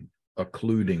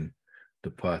occluding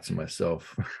the parts of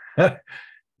myself,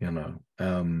 you know.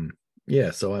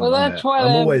 So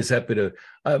I'm always happy to.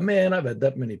 Man, I've had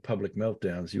that many public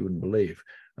meltdowns you wouldn't believe.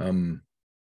 You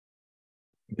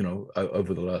know,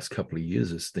 over the last couple of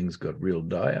years as things got real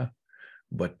dire.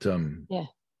 But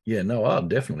no, I'll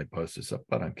definitely post this up.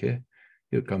 I don't care.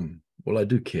 You'll come. Well, I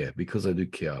do care. Because I do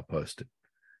care, I'll post it.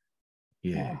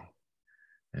 Yeah.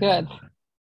 Good.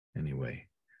 Anyway,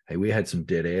 hey, we had some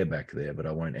dead air back there, but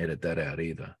I won't edit that out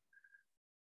either.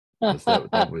 Because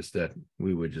that was that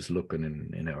we were just looking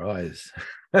in our eyes.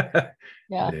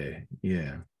 Yeah.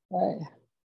 Right.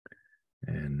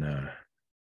 And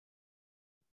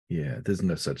there's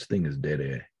no such thing as dead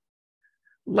air.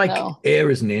 Like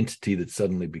air is an entity that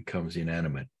suddenly becomes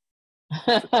inanimate.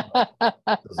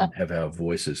 Doesn't have our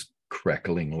voices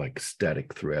crackling like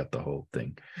static throughout the whole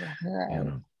thing. Right. You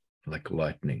know, like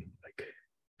lightning.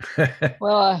 Like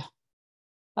well,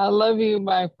 I love you,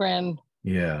 my friend.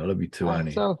 Yeah, I love you too,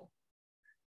 Annie. So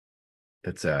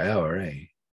that's our hour, eh?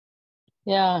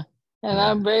 Yeah. And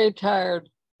I'm very tired.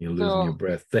 You're losing your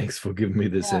breath. Thanks for giving me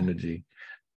this energy.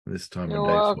 this time You're of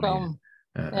day welcome.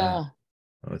 for you. Yeah.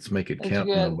 Let's make it That's count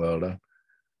in the good. world, huh?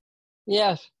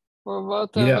 Yes, for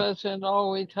both of us and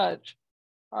all we touch.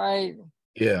 All right.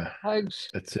 Yeah. Hugs.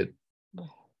 That's it.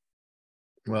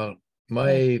 Well,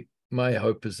 my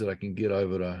hope is that I can get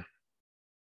over to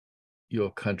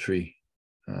your country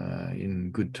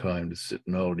in good time to sit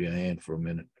and hold your hand for a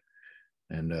minute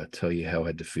and tell you how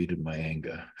I defeated my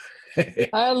anger.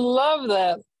 I love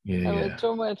that. Yeah, I would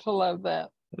so much love that.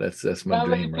 That's my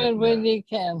dream right now. When you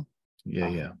can.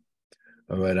 Yeah.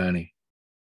 All right, Annie.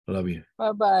 Love you.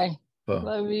 Bye-bye. Bye.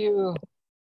 Love you.